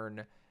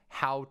learn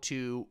how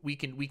to we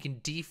can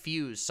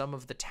defuse some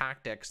of the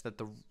tactics that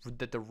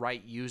the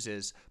right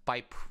uses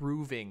by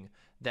proving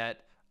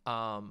that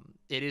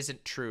it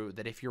isn't true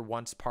that if you're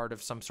once part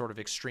of some sort of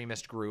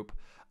extremist group,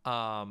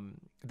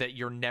 that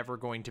you're never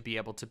going to be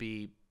able to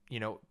be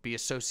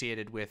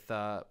associated with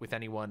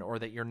anyone, or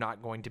that you're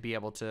not going to be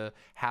able to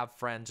have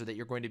friends, or that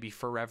you're going to be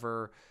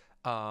forever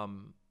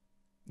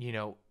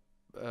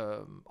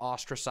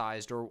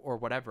ostracized or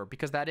whatever,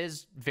 because that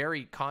is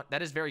very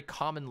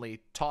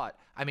commonly taught.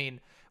 I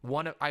mean,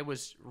 I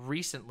was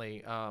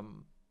recently,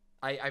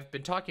 I've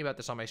been talking about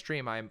this on my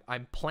stream.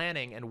 I'm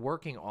planning and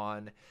working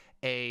on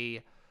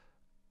a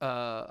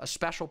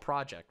special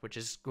project, which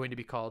is going to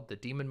be called the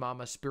Demon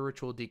Mama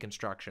Spiritual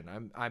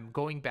Deconstruction. I'm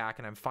going back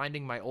and I'm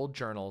finding my old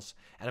journals,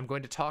 and I'm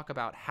going to talk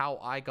about how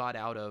I got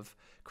out of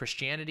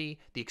Christianity,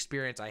 the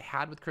experience I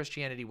had with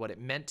Christianity, what it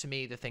meant to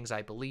me, the things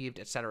I believed,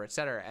 et cetera,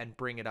 and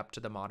bring it up to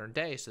the modern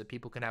day so that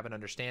people can have an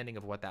understanding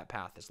of what that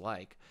path is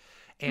like.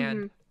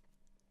 And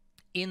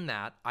in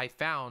that, I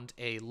found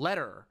a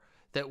letter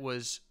that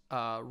was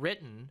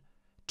written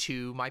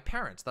to my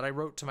parents, that I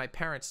wrote to my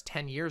parents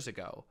 10 years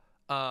ago,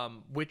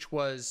 which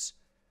was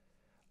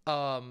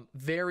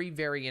very,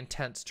 very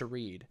intense to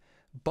read.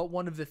 But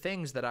one of the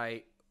things that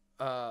I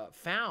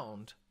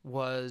found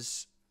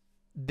was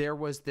there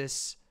was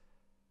this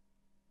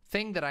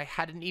thing that I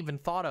hadn't even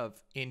thought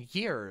of in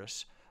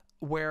years,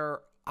 where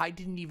I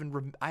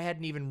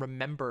hadn't even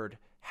remembered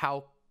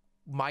how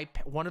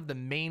one of the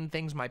main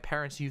things my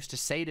parents used to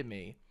say to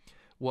me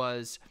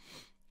was,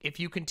 if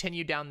you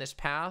continue down this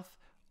path,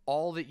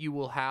 all that you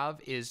will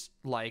have is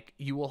like,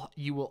 you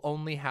will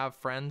only have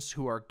friends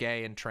who are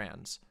gay and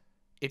trans.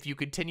 If you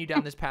continue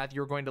down this path,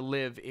 you're going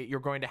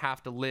to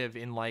have to live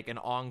in like an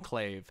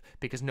enclave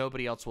because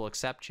nobody else will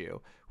accept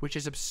you, which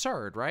is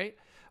absurd, right?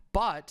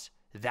 But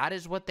that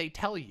is what they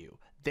tell you.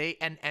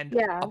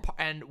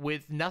 And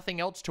with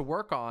nothing else to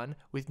work on,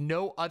 with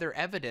no other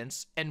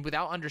evidence, and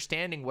without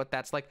understanding what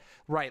that's like,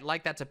 right?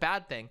 Like, that's a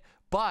bad thing,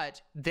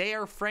 but they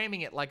are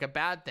framing it like a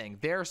bad thing.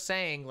 They're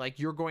saying like,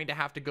 you're going to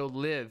have to go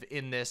live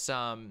in this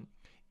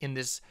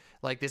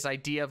like this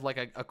idea of like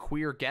a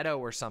queer ghetto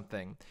or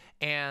something.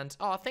 And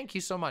oh, thank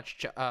you so much,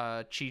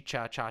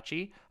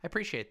 Chachi. I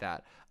appreciate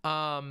that.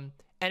 And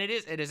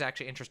it is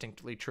actually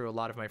interestingly true. A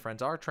lot of my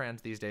friends are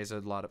trans these days. A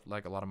lot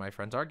of my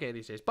friends are gay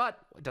these days, but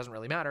it doesn't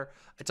really matter.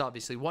 It's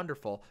obviously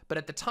wonderful. But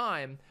at the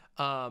time,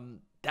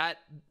 that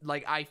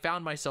like I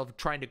found myself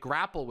trying to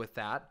grapple with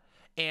that.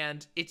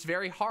 And it's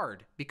very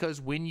hard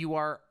because when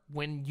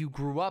you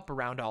grew up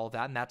around all of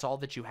that and that's all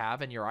that you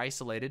have and you're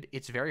isolated,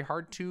 it's very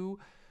hard to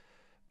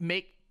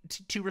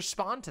to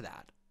respond to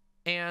that.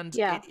 And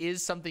it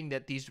is something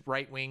that these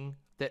right-wing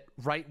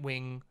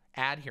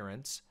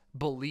adherents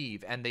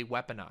believe and they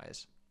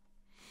weaponize.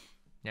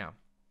 Yeah.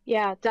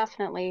 Yeah,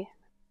 definitely.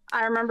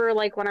 I remember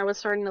like when I was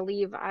starting to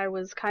leave, I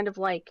was kind of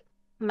like,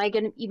 am I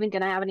even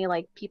gonna have any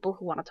like people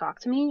who want to talk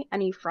to me,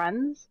 any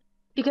friends?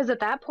 Because at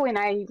that point,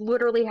 I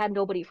literally had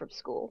nobody from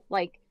school.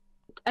 Like,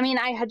 I mean,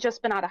 I had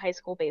just been out of high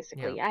school,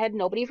 basically. Yeah. I had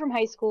nobody from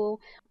high school.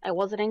 I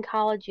wasn't in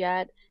college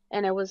yet.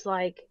 And it was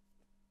like,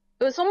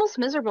 it was almost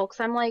miserable because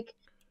I'm like,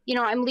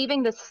 I'm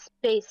leaving this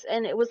space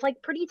and it was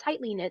like pretty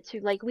tightly knit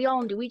too. Like, we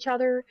all knew each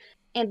other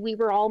and we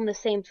were all in the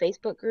same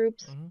Facebook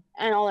groups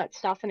and all that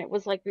stuff. And it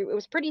was like, it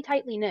was pretty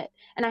tightly knit.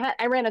 And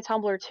I ran a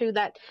Tumblr too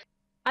that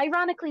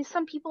ironically,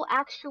 some people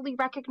actually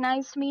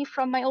recognized me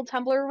from my old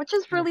Tumblr, which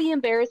is really Oof.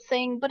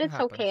 embarrassing, but It it's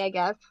okay, happens. I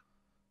guess.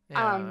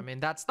 Yeah, I mean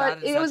that's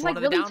But it was one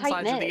like of the really tight downsides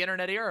of the knit.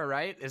 internet era,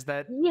 right? Is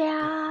that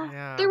Yeah,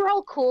 they yeah, were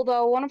all cool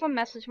though. One of them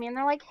messaged me and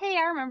they're like, "Hey,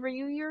 I remember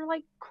you. You're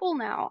like cool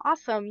now.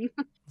 Awesome."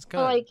 it's But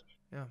good. like,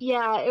 Yeah.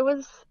 yeah, it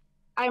was.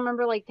 I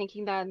remember like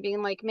thinking that and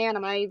being like, "Man,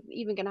 am I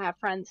even gonna have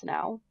friends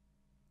now?"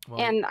 Well,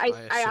 And I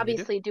assume you do.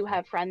 obviously do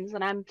have friends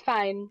and I'm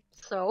fine.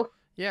 So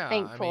Yeah, I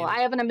thankful. mean,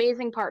 I have an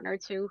amazing partner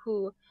too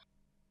who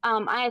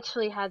I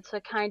actually had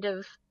to kind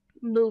of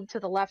move to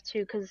the left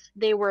too because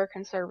they were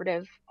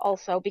conservative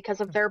also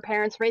because of their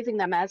parents raising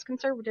them as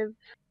conservative.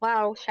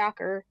 Wow,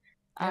 shocker.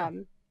 yeah,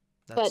 Um,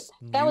 but that's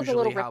that was a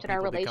little usually how rift in our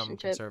people become relationship.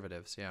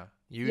 conservatives. Yeah,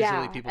 usually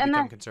Yeah, people and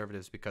become that,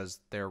 conservatives because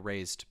they're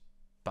raised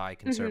by hmm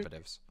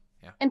conservatives.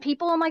 Yeah. and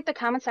people in like the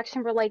comment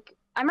section were like,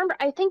 I remember,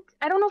 I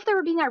don't know if they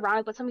were being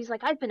ironic, but somebody's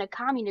like, I've been a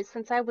communist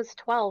since I was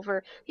 12,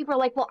 or people are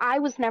like, well, I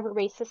was never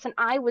racist and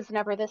I was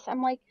never this.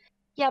 I'm like,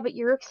 yeah, but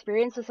your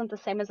experience isn't the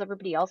same as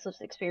everybody else's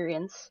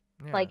experience.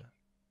 Yeah. Like,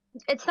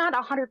 it's not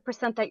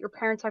 100% that your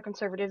parents are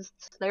conservatives,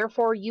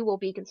 therefore you will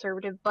be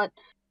conservative, but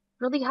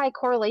really high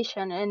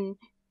correlation. And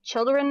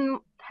children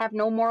have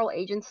no moral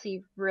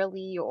agency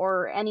really,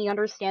 or any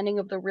understanding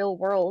of the real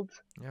world.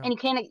 Yeah. And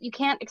you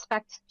can't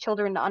expect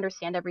children to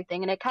understand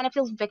everything. And it kind of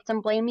feels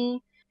victim blamey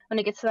when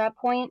it gets to that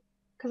point,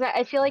 because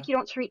I feel Yeah. like you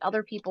don't treat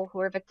other people who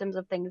are victims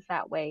of things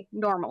that way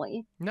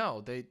normally.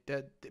 No,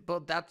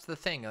 but that's the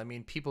thing. I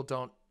mean, people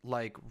don't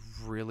like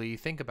really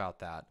think about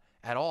that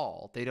at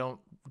all. They don't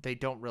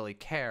really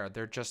care.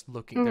 They're just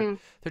looking Hmm.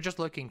 they're just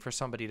looking for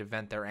somebody to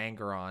vent their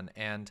anger on.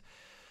 And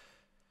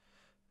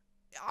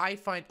I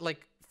find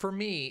like for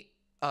me,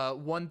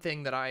 one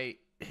thing that I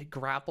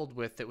grappled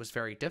with that was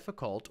very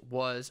difficult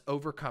was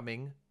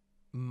overcoming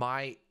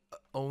my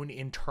own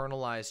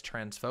internalized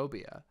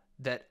transphobia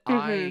that Hmm.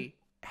 I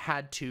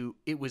had to,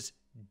 it was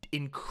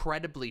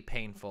incredibly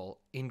painful,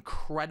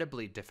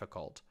 incredibly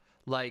difficult.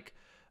 Like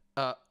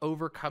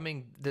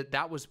overcoming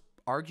that was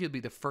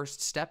arguably the first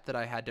step that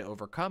I had to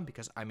overcome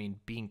because I mean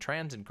being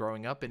trans and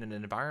growing up in an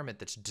environment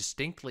that's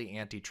distinctly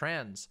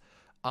anti-trans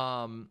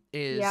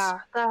is Yeah,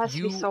 that has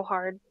to be you so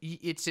hard.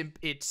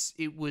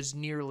 it was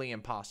nearly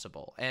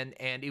impossible and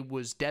it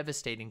was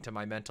devastating to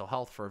my mental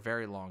health for a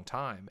very long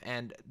time,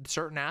 and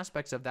certain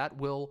aspects of that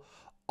will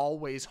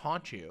always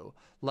haunt you.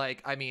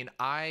 Like I mean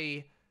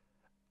I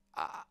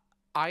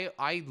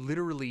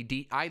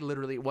literally I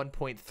literally at one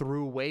point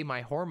threw away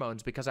my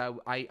hormones because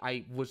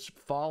I was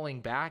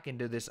falling back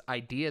into this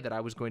idea that I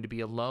was going to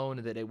be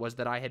alone, that it was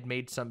that I had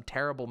made some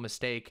terrible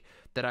mistake,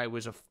 that I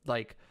was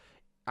like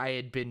I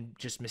had been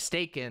just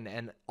mistaken,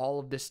 and all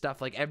of this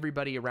stuff. Like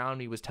everybody around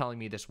me was telling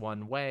me this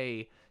one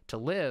way to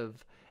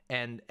live,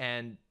 and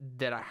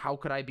that how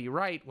could I be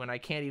right when I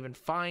can't even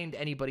find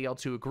anybody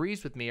else who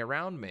agrees with me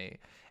around me?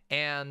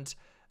 And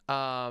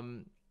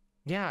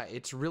yeah,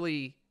 it's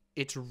really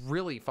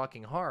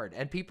fucking hard,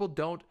 and people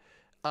don't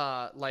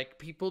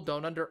people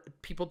don't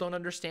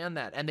understand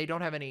that, and they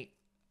don't have any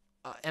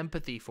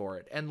empathy for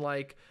it. And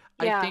like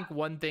I Yeah. think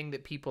one thing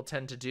that people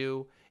tend to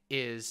do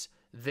is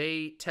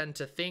they tend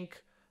to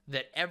think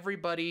that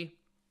everybody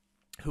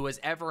who has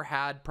ever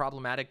had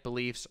problematic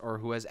beliefs or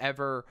who has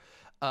ever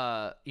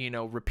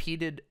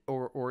repeated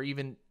or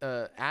even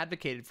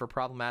advocated for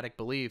problematic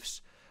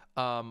beliefs,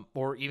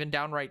 or even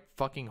downright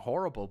fucking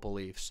horrible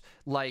beliefs,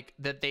 like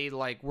that they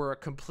like were a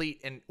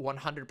complete and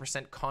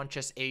 100%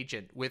 conscious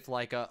agent with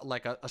like a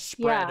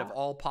spread Yeah. of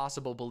all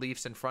possible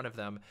beliefs in front of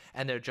them,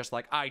 and they're just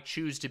like, I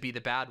choose to be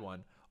the bad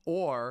one.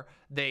 Or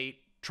they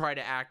try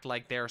to act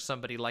like they're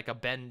somebody like a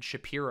Ben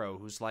Shapiro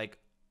who's like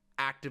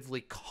actively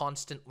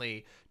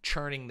constantly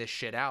churning this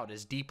shit out,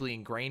 is deeply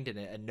ingrained in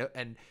it,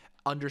 and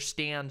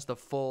understands the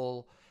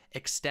full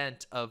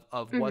extent of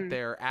what Hmm.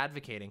 they're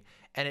advocating.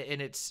 And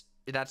it's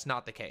that's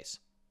not the case.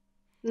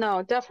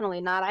 No,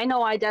 definitely not. I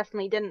know I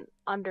definitely didn't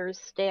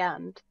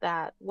understand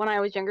that when I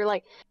was younger.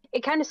 Like,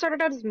 it kind of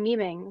started out as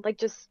memeing, like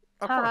just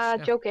Of course, haha,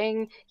 yeah,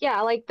 joking.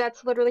 Yeah, like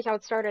that's literally how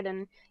it started.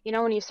 And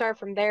when you start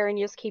from there and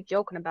you just keep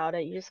joking about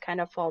it, you just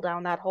kind of fall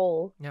down that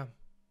hole. yeah,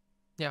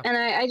 yeah. And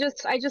I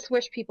just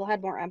wish people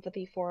had more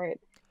empathy for it.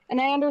 And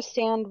I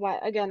understand why,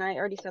 again, I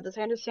already said this,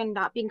 I understand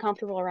not being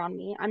comfortable around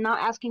me. I'm not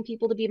asking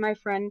people to be my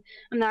friend.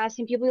 I'm not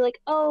asking people to be like,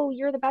 oh,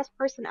 you're the best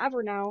person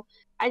ever now.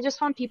 I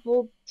just want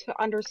people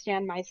to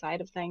understand my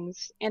side of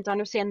things and to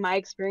understand my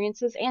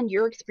experiences and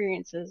your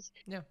experiences.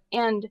 Yeah.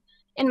 And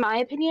in my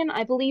opinion,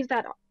 I believe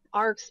that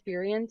our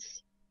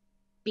experience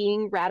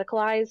being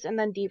radicalized and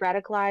then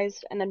de-radicalized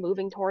and then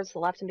moving towards the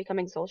left and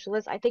becoming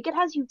socialist, I think it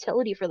has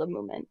utility for the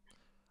movement,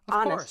 Of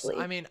course. I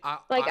honestly. mean,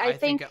 Like I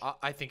think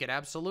I think it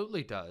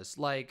absolutely does.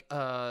 Like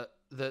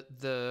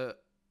the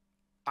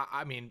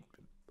I mean,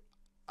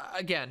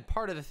 again,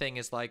 part of the thing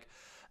is like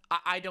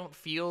I don't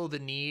feel the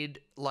need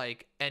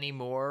like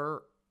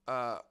anymore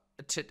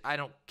to I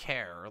don't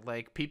care.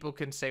 Like people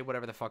can say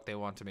whatever the fuck they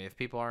want to me. If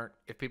people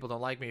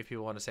don't like me, if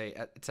people want to say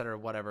etc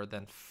whatever,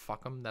 then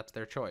fuck them. That's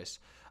their choice.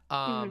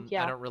 I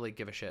yeah. don't really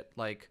give a shit.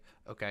 Like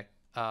okay,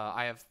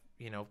 I have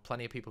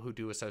plenty of people who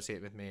do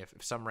associate with me. If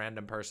some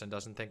random person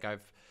doesn't think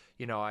I've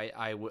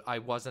I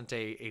wasn't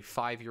a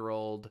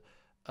 5-year-old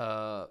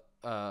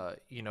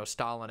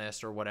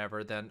Stalinist or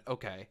whatever, then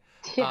okay.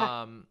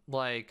 Yeah.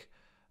 Like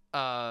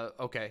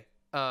okay,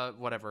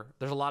 whatever.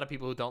 There's a lot of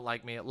people who don't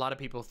like me. A lot of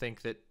people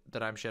think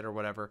that I'm shit or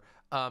whatever.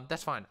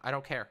 That's fine. I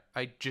don't care.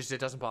 It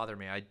doesn't bother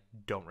me. I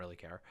don't really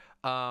care.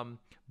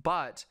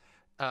 But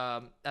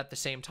at the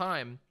same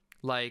time,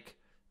 like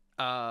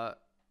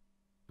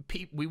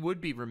we would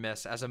be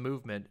remiss as a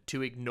movement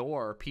to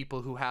ignore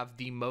people who have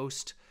the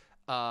most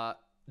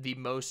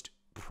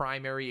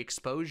primary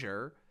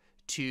exposure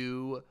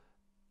to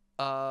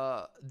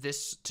to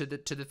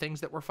the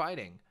things that we're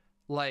fighting.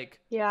 Like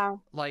Yeah.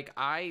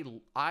 I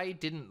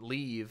didn't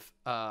leave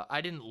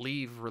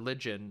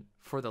religion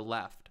for the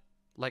left.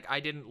 Like I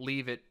didn't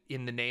leave it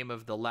in the name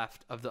of the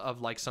left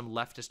of like some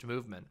leftist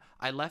movement.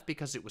 I left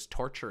because it was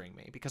torturing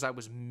me, because I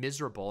was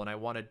miserable and I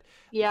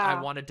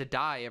Yeah. wanted to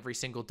die every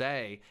single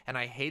day, and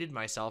I hated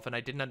myself and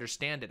I didn't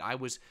understand it. I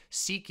was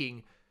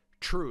seeking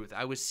truth.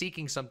 I was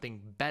seeking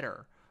something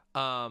better.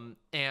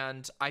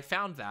 And I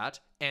found that,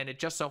 and it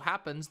just so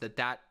happens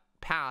that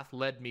path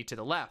led me to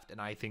the left.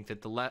 And I think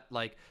that that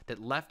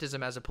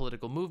leftism as a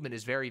political movement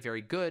is very,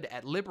 very good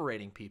at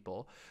liberating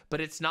people, but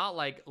it's not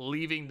like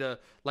leaving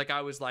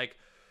I was like,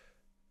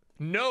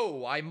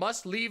 no, I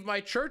must leave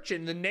my church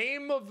in the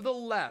name of the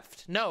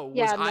left. No,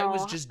 Yeah, I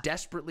was no. just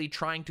desperately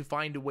trying to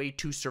find a way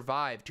to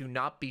survive, to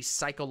not be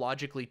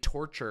psychologically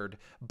tortured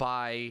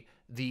by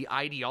the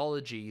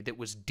ideology that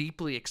was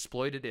deeply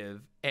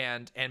exploitative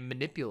and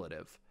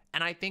manipulative.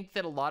 And I think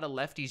that a lot of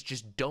lefties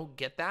just don't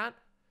get that.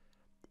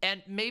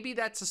 And maybe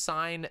that's a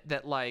sign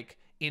that, like,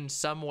 in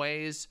some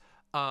ways,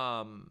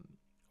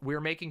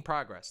 we're making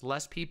progress.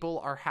 Less people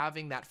are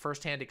having that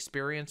firsthand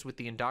experience with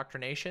the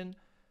indoctrination.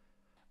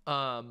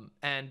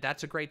 And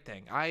that's a great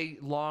thing. I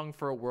long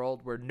for a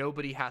world where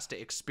nobody has to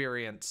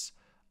experience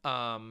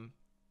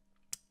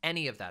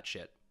any of that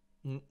shit.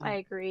 I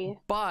agree.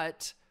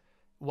 But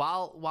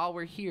while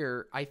we're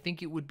here, I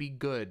think it would be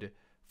good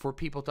for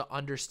people to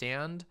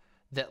understand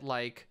that,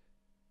 like,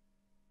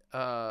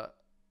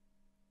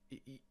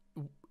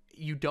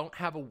 you don't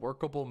have a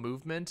workable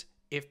movement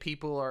if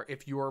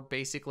you're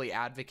basically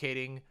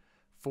advocating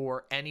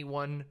for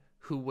anyone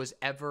who was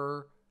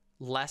ever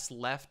less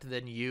left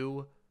than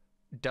you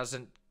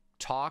doesn't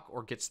talk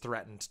or gets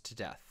threatened to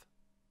death.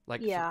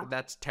 Like, Yeah.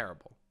 that's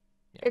terrible.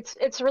 Yeah.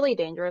 It's really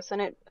dangerous,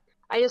 and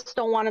I just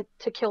don't want it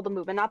to kill the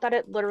movement. Not that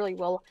it literally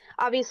will.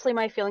 Obviously,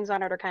 my feelings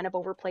on it are kind of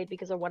overplayed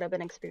because of what I've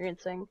been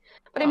experiencing.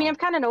 But I mean, Oh. I've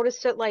kind of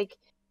noticed it like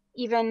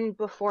even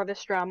before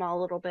this drama a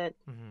little bit.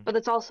 Mm-hmm. But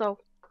it's also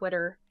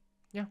Twitter.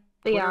 Yeah.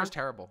 But Twitter yeah. is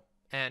terrible,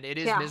 and it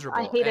is Yeah, I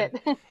miserable. hate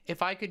And it.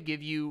 if I could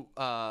give you,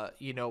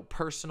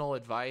 personal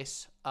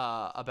advice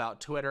about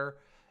Twitter,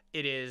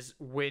 it is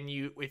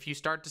if you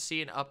start to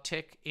see an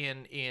uptick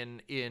in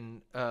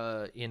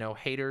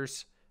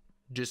haters,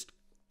 just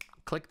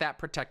click that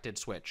protected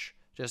switch.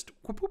 Just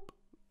whoop, whoop,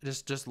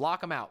 just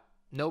lock them out.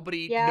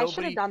 Yeah, I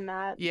should have done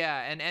that.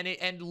 Yeah,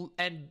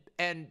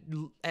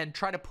 and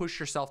try to push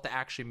yourself to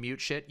actually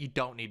mute shit. You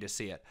don't need to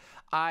see it.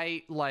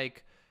 I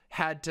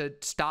had to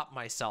stop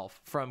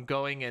myself from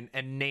going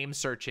and name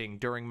searching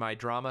during my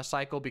drama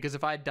cycle, because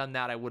if I had done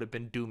that, I would have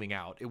been dooming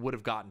out. It would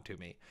have gotten to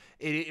me.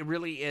 It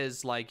really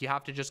is like, you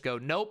have to just go,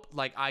 nope,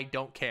 like, I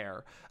don't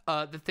care.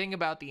 The thing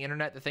about the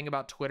internet, the thing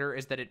about Twitter,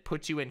 is that it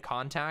puts you in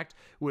contact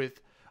with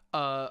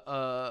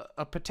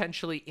a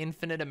potentially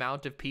infinite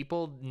amount of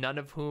people, none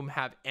of whom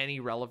have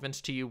any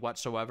relevance to you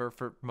whatsoever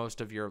for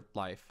most of your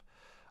life.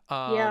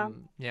 Yeah.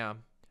 Yeah.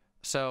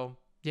 So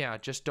yeah,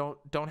 just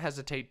don't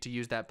hesitate to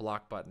use that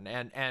block button,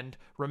 and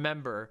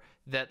remember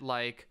that,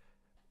 like,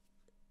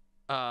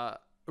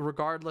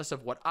 regardless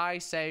of what I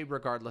say,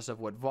 regardless of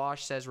what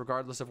Vosh says,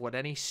 regardless of what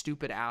any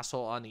stupid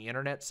asshole on the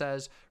internet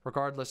says,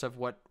 regardless of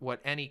what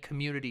any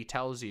community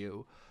tells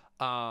you,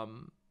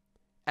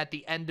 at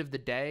the end of the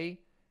day,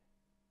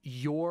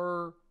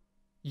 you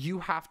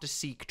have to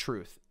seek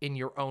truth in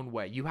your own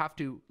way. You have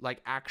to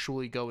like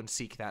actually go and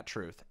seek that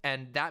truth.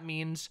 And that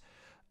means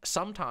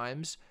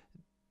sometimes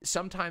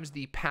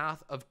the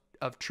path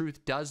of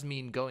truth does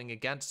mean going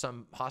against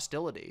some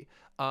hostility.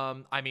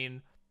 I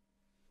mean,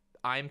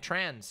 I'm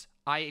trans.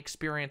 I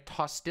experienced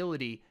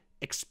hostility,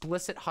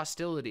 explicit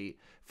hostility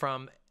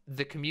from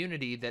the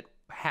community that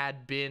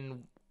had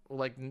been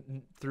like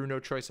through no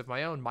choice of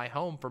my own, my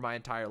home for my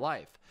entire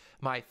life.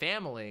 My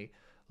family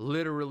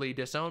literally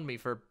disowned me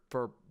for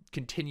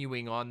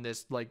continuing on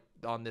this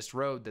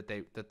road that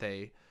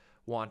they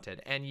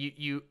wanted, and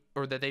you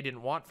or that they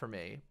didn't want for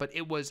me. But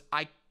it was,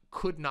 I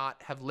could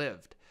not have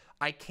lived.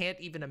 I can't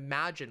even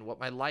imagine what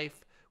my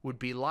life would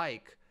be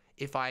like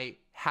if I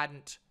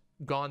hadn't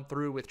gone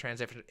through with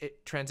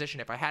transition,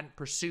 if I hadn't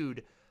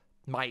pursued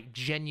my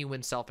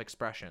genuine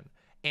self-expression.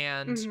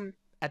 And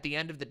at the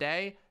end of the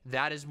day,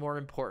 that is more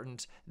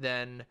important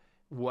than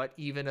what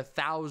even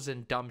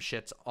 1,000 dumb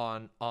shits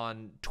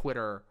on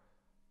Twitter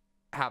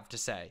have to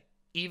say.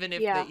 Even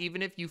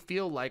if you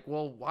feel like,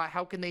 well,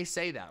 how can they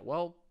say that?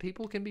 Well,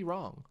 people can be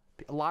wrong.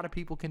 A lot of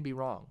people can be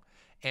wrong.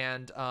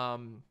 And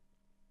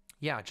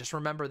just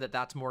remember that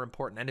that's more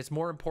important. And it's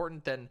more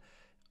important than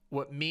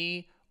what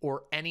me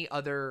or any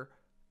other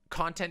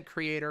content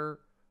creator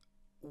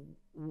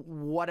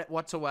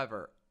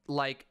whatsoever.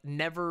 Like,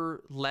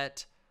 never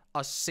let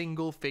a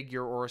single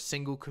figure or a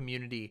single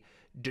community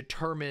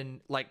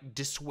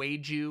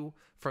dissuade you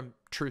from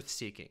truth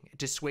seeking,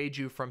 dissuade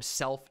you from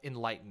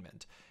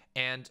self-enlightenment.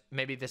 And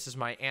maybe this is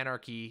my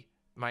anarchy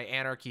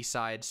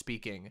side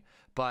speaking,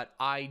 but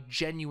I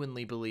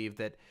genuinely believe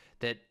that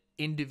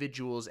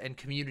individuals and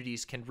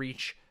communities can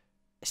reach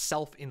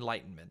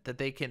self-enlightenment, that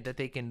they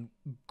can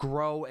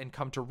grow and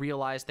come to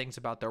realize things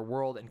about their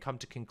world and come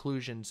to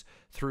conclusions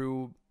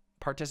through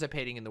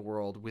participating in the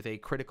world with a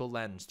critical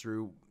lens,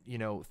 through,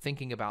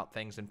 thinking about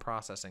things and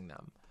processing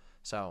them.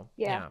 So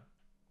yeah.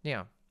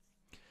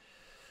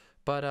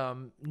 But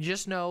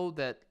just know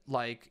that,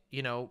 like,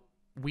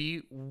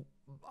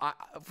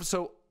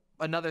 so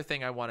another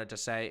thing I wanted to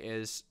say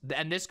is,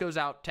 and this goes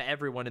out to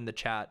everyone in the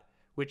chat,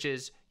 which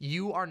is,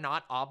 you are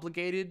not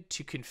obligated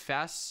to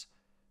confess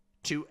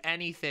to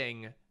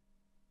anything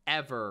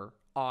ever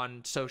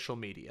on social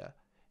media.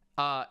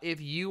 If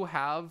you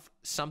have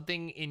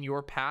something in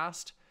your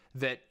past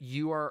that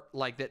you are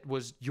like, that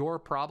was your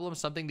problem,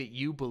 something that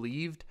you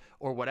believed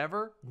or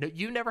whatever, no,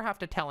 you never have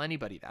to tell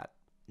anybody that.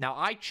 Now,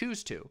 I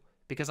choose to,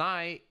 because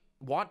I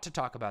want to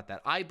talk about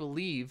that. I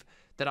believe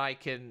that I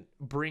can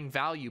bring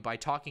value by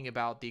talking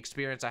about the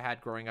experience I had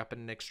growing up in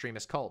an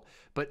extremist cult.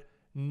 But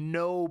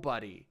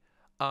nobody,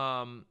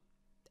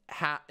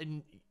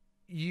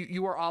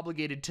 you are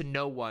obligated to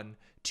no one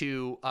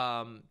to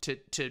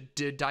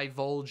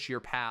divulge your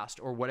past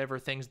or whatever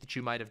things that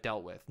you might have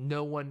dealt with.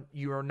 No one,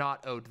 you are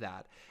not owed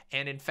that.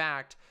 And in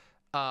fact,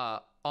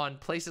 on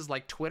places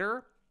like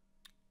Twitter,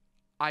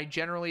 I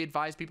generally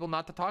advise people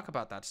not to talk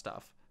about that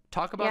stuff.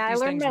 Talk about these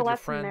things with your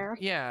friend. There.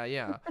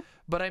 Yeah.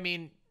 But I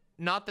mean,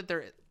 not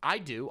that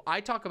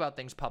I talk about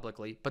things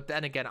publicly, but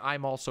then again,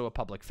 I'm also a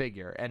public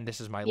figure, and this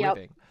is my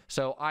living.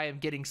 So I am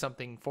getting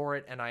something for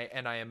it, and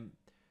I am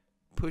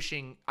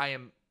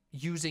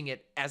using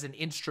it as an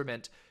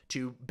instrument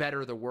to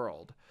better the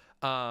world.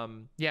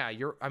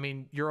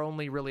 You're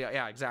only really,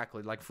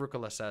 exactly. Like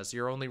Frukala says,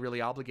 you're only really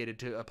obligated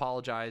to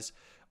apologize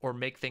or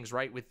make things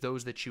right with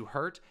those that you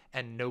hurt,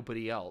 and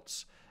nobody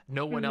else.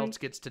 No one else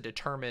gets to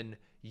determine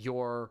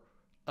your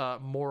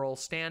moral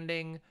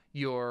standing,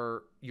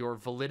 your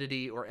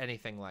validity, or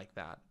anything like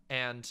that.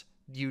 And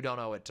you don't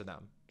owe it to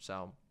them.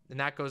 So, and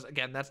that goes,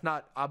 again, that's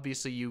not,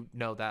 obviously you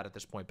know that at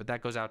this point, but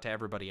that goes out to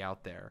everybody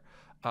out there.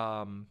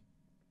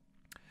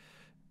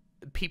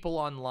 People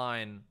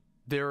online,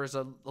 there is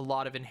a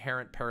lot of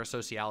inherent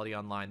parasociality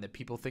online, that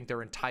people think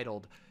they're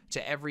entitled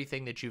to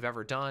everything that you've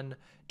ever done,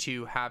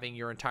 to having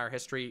your entire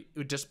history,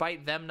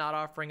 despite them not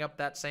offering up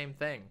that same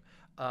thing.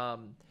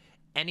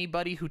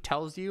 Anybody who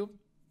tells you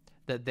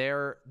that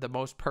they're the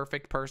most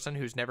perfect person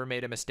who's never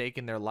made a mistake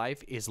in their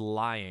life is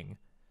lying.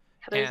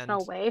 There's no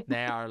way.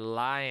 They are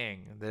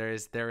lying. There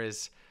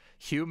is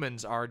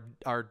humans are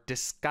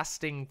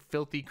disgusting,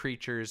 filthy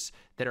creatures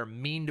that are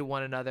mean to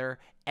one another.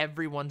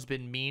 Everyone's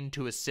been mean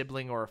to a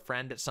sibling or a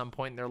friend at some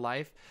point in their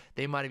life.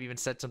 They might have even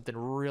said something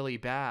really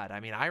bad. I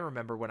mean, I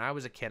remember when I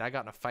was a kid, I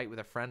got in a fight with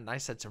a friend and I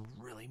said some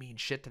really mean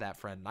shit to that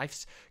friend.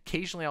 And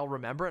occasionally I'll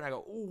remember it and I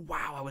go, oh,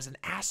 wow, I was an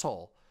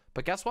asshole.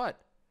 But guess what?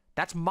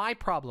 That's my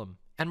problem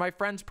and my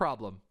friend's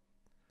problem.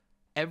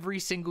 Every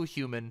single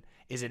human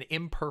is an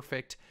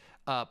imperfect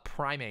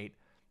primate,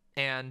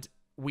 and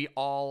we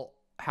all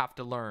have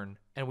to learn,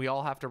 and we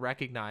all have to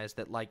recognize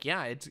that, like,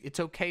 yeah, it's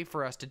okay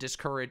for us to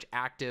discourage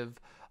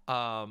active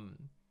bad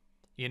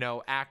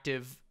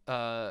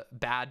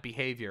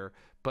behavior,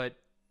 but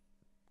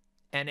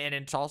and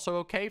it's also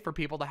okay for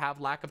people to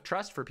have lack of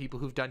trust for people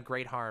who've done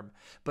great harm.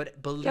 But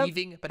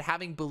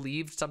having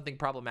believed something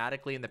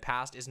problematically in the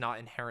past is not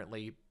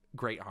inherently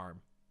great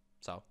harm.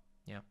 So,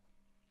 yeah.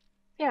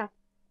 Yeah,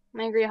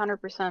 I agree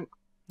 100%.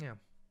 Yeah.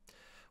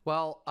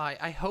 Well,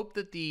 I hope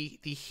that the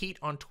heat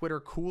on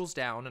Twitter cools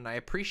down, and I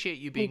appreciate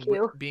you Thank being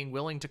you. being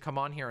willing to come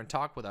on here and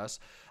talk with us.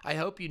 I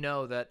hope you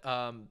know that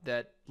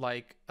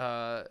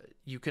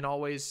you can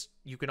always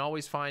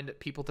find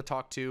people to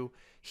talk to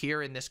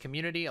here in this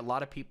community. A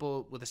lot of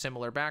people with a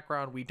similar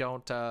background. We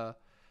don't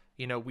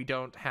we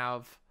don't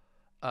have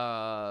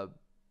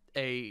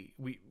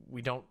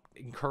we don't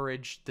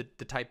encourage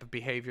the type of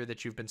behavior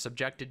that you've been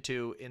subjected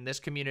to in this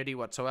community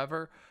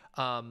whatsoever.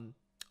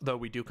 Though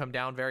we do come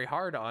down very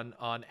hard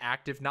on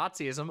active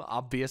Nazism,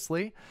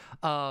 obviously.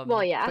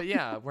 Well, yeah. But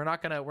yeah, we're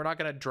not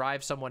gonna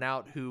drive someone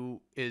out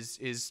who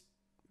is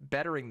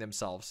bettering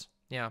themselves.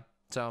 Yeah.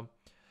 So,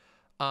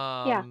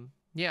 Yeah.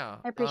 yeah.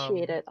 I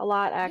appreciate it a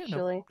lot, Yeah,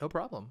 actually. no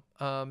problem.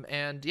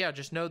 And yeah,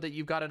 just know that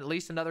you've got at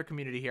least another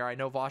community here. I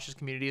know Vosh's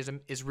community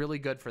is really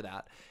good for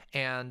that.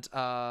 And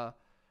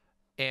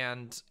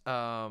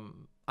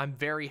I'm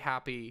very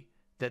happy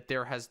that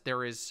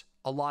there is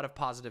a lot of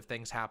positive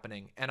things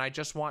happening. And I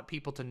just want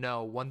people to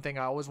know one thing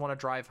I always want to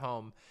drive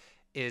home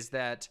is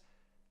that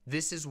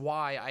this is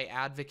why I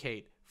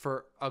advocate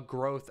for a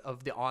growth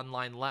of the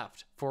online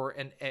left, for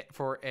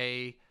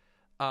a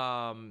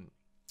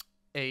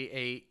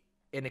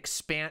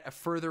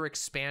further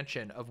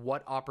expansion of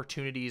what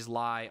opportunities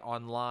lie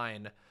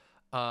online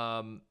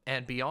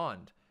and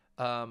beyond,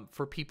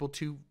 for people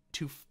to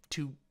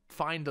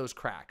find those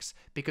cracks,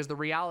 because the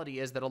reality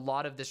is that a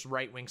lot of this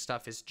right-wing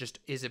stuff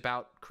is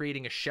about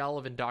creating a shell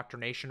of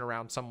indoctrination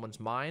around someone's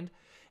mind,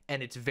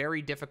 and it's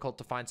very difficult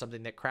to find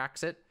something that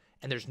cracks it,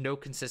 and there's no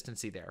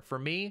consistency there. For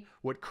me,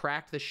 what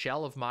cracked the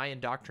shell of my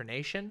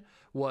indoctrination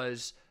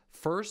was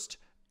first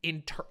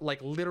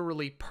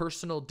literally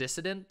personal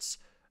dissidence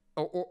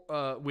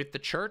with the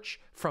church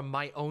from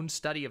my own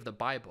study of the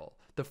Bible.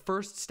 The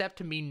first step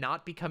to me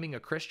not becoming a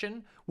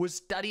Christian was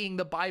studying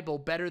the Bible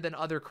better than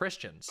other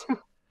Christians.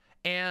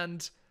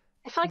 And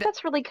I feel like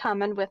that's really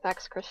common with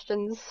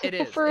ex-Christians. It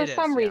is for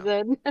some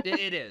reason.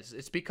 It is.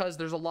 It's because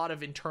there's a lot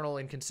of internal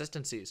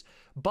inconsistencies.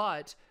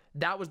 But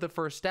that was the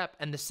first step.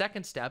 And the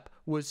second step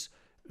was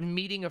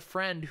meeting a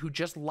friend who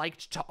just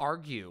liked to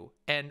argue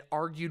and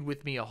argued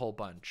with me a whole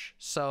bunch.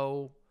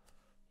 So,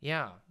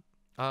 yeah.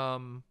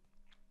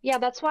 Yeah,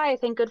 that's why I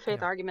think good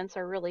faith arguments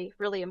are really,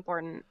 really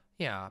important.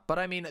 Yeah, but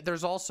I mean, there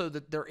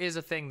is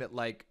a thing that,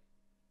 like,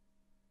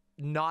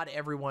 not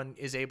everyone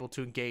is able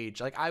to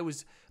engage. Like,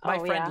 my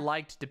friend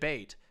liked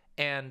debate,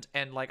 and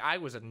like, I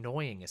was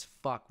annoying as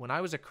fuck. When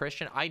I was a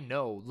Christian, I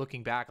know,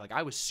 looking back, like,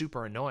 I was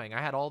super annoying.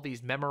 I had all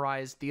these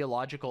memorized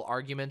theological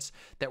arguments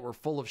that were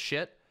full of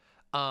shit.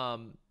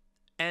 And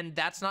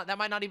that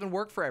might not even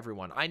work for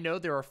everyone. I know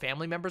there are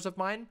family members of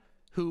mine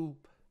who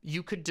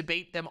you could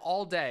debate them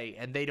all day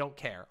and they don't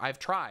care. I've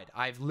tried.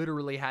 I've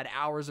literally had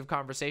hours of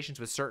conversations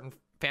with certain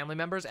family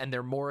members, and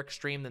they're more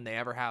extreme than they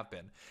ever have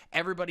been.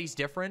 Everybody's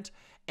different,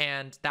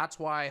 and that's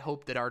why I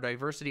hope that our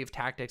diversity of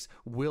tactics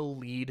will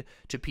lead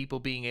to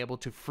people being able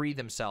to free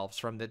themselves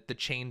from the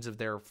chains of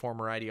their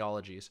former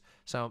ideologies.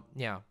 So,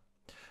 yeah.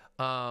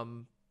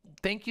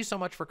 Thank you so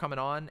much for coming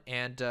on,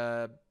 and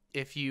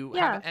if you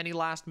have any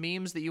last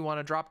memes that you want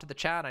to drop to the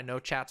chat, I know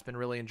chat's been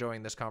really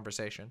enjoying this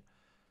conversation.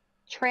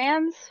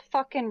 Trans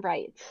fucking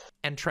rights.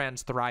 And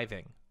trans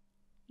thriving.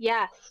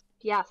 Yes,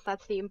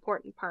 that's the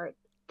important part.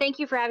 Thank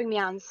you for having me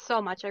on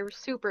so much. I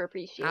super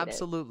appreciate it.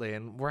 Absolutely,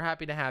 and we're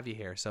happy to have you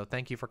here, so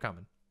thank you for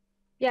coming.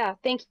 Yeah,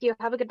 thank you.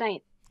 Have a good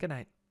night. Good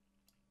night.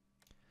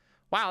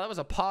 Wow, that was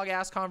a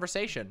pog-ass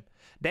conversation.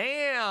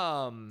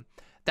 Damn!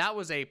 That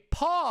was a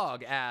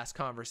pog-ass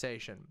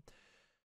conversation.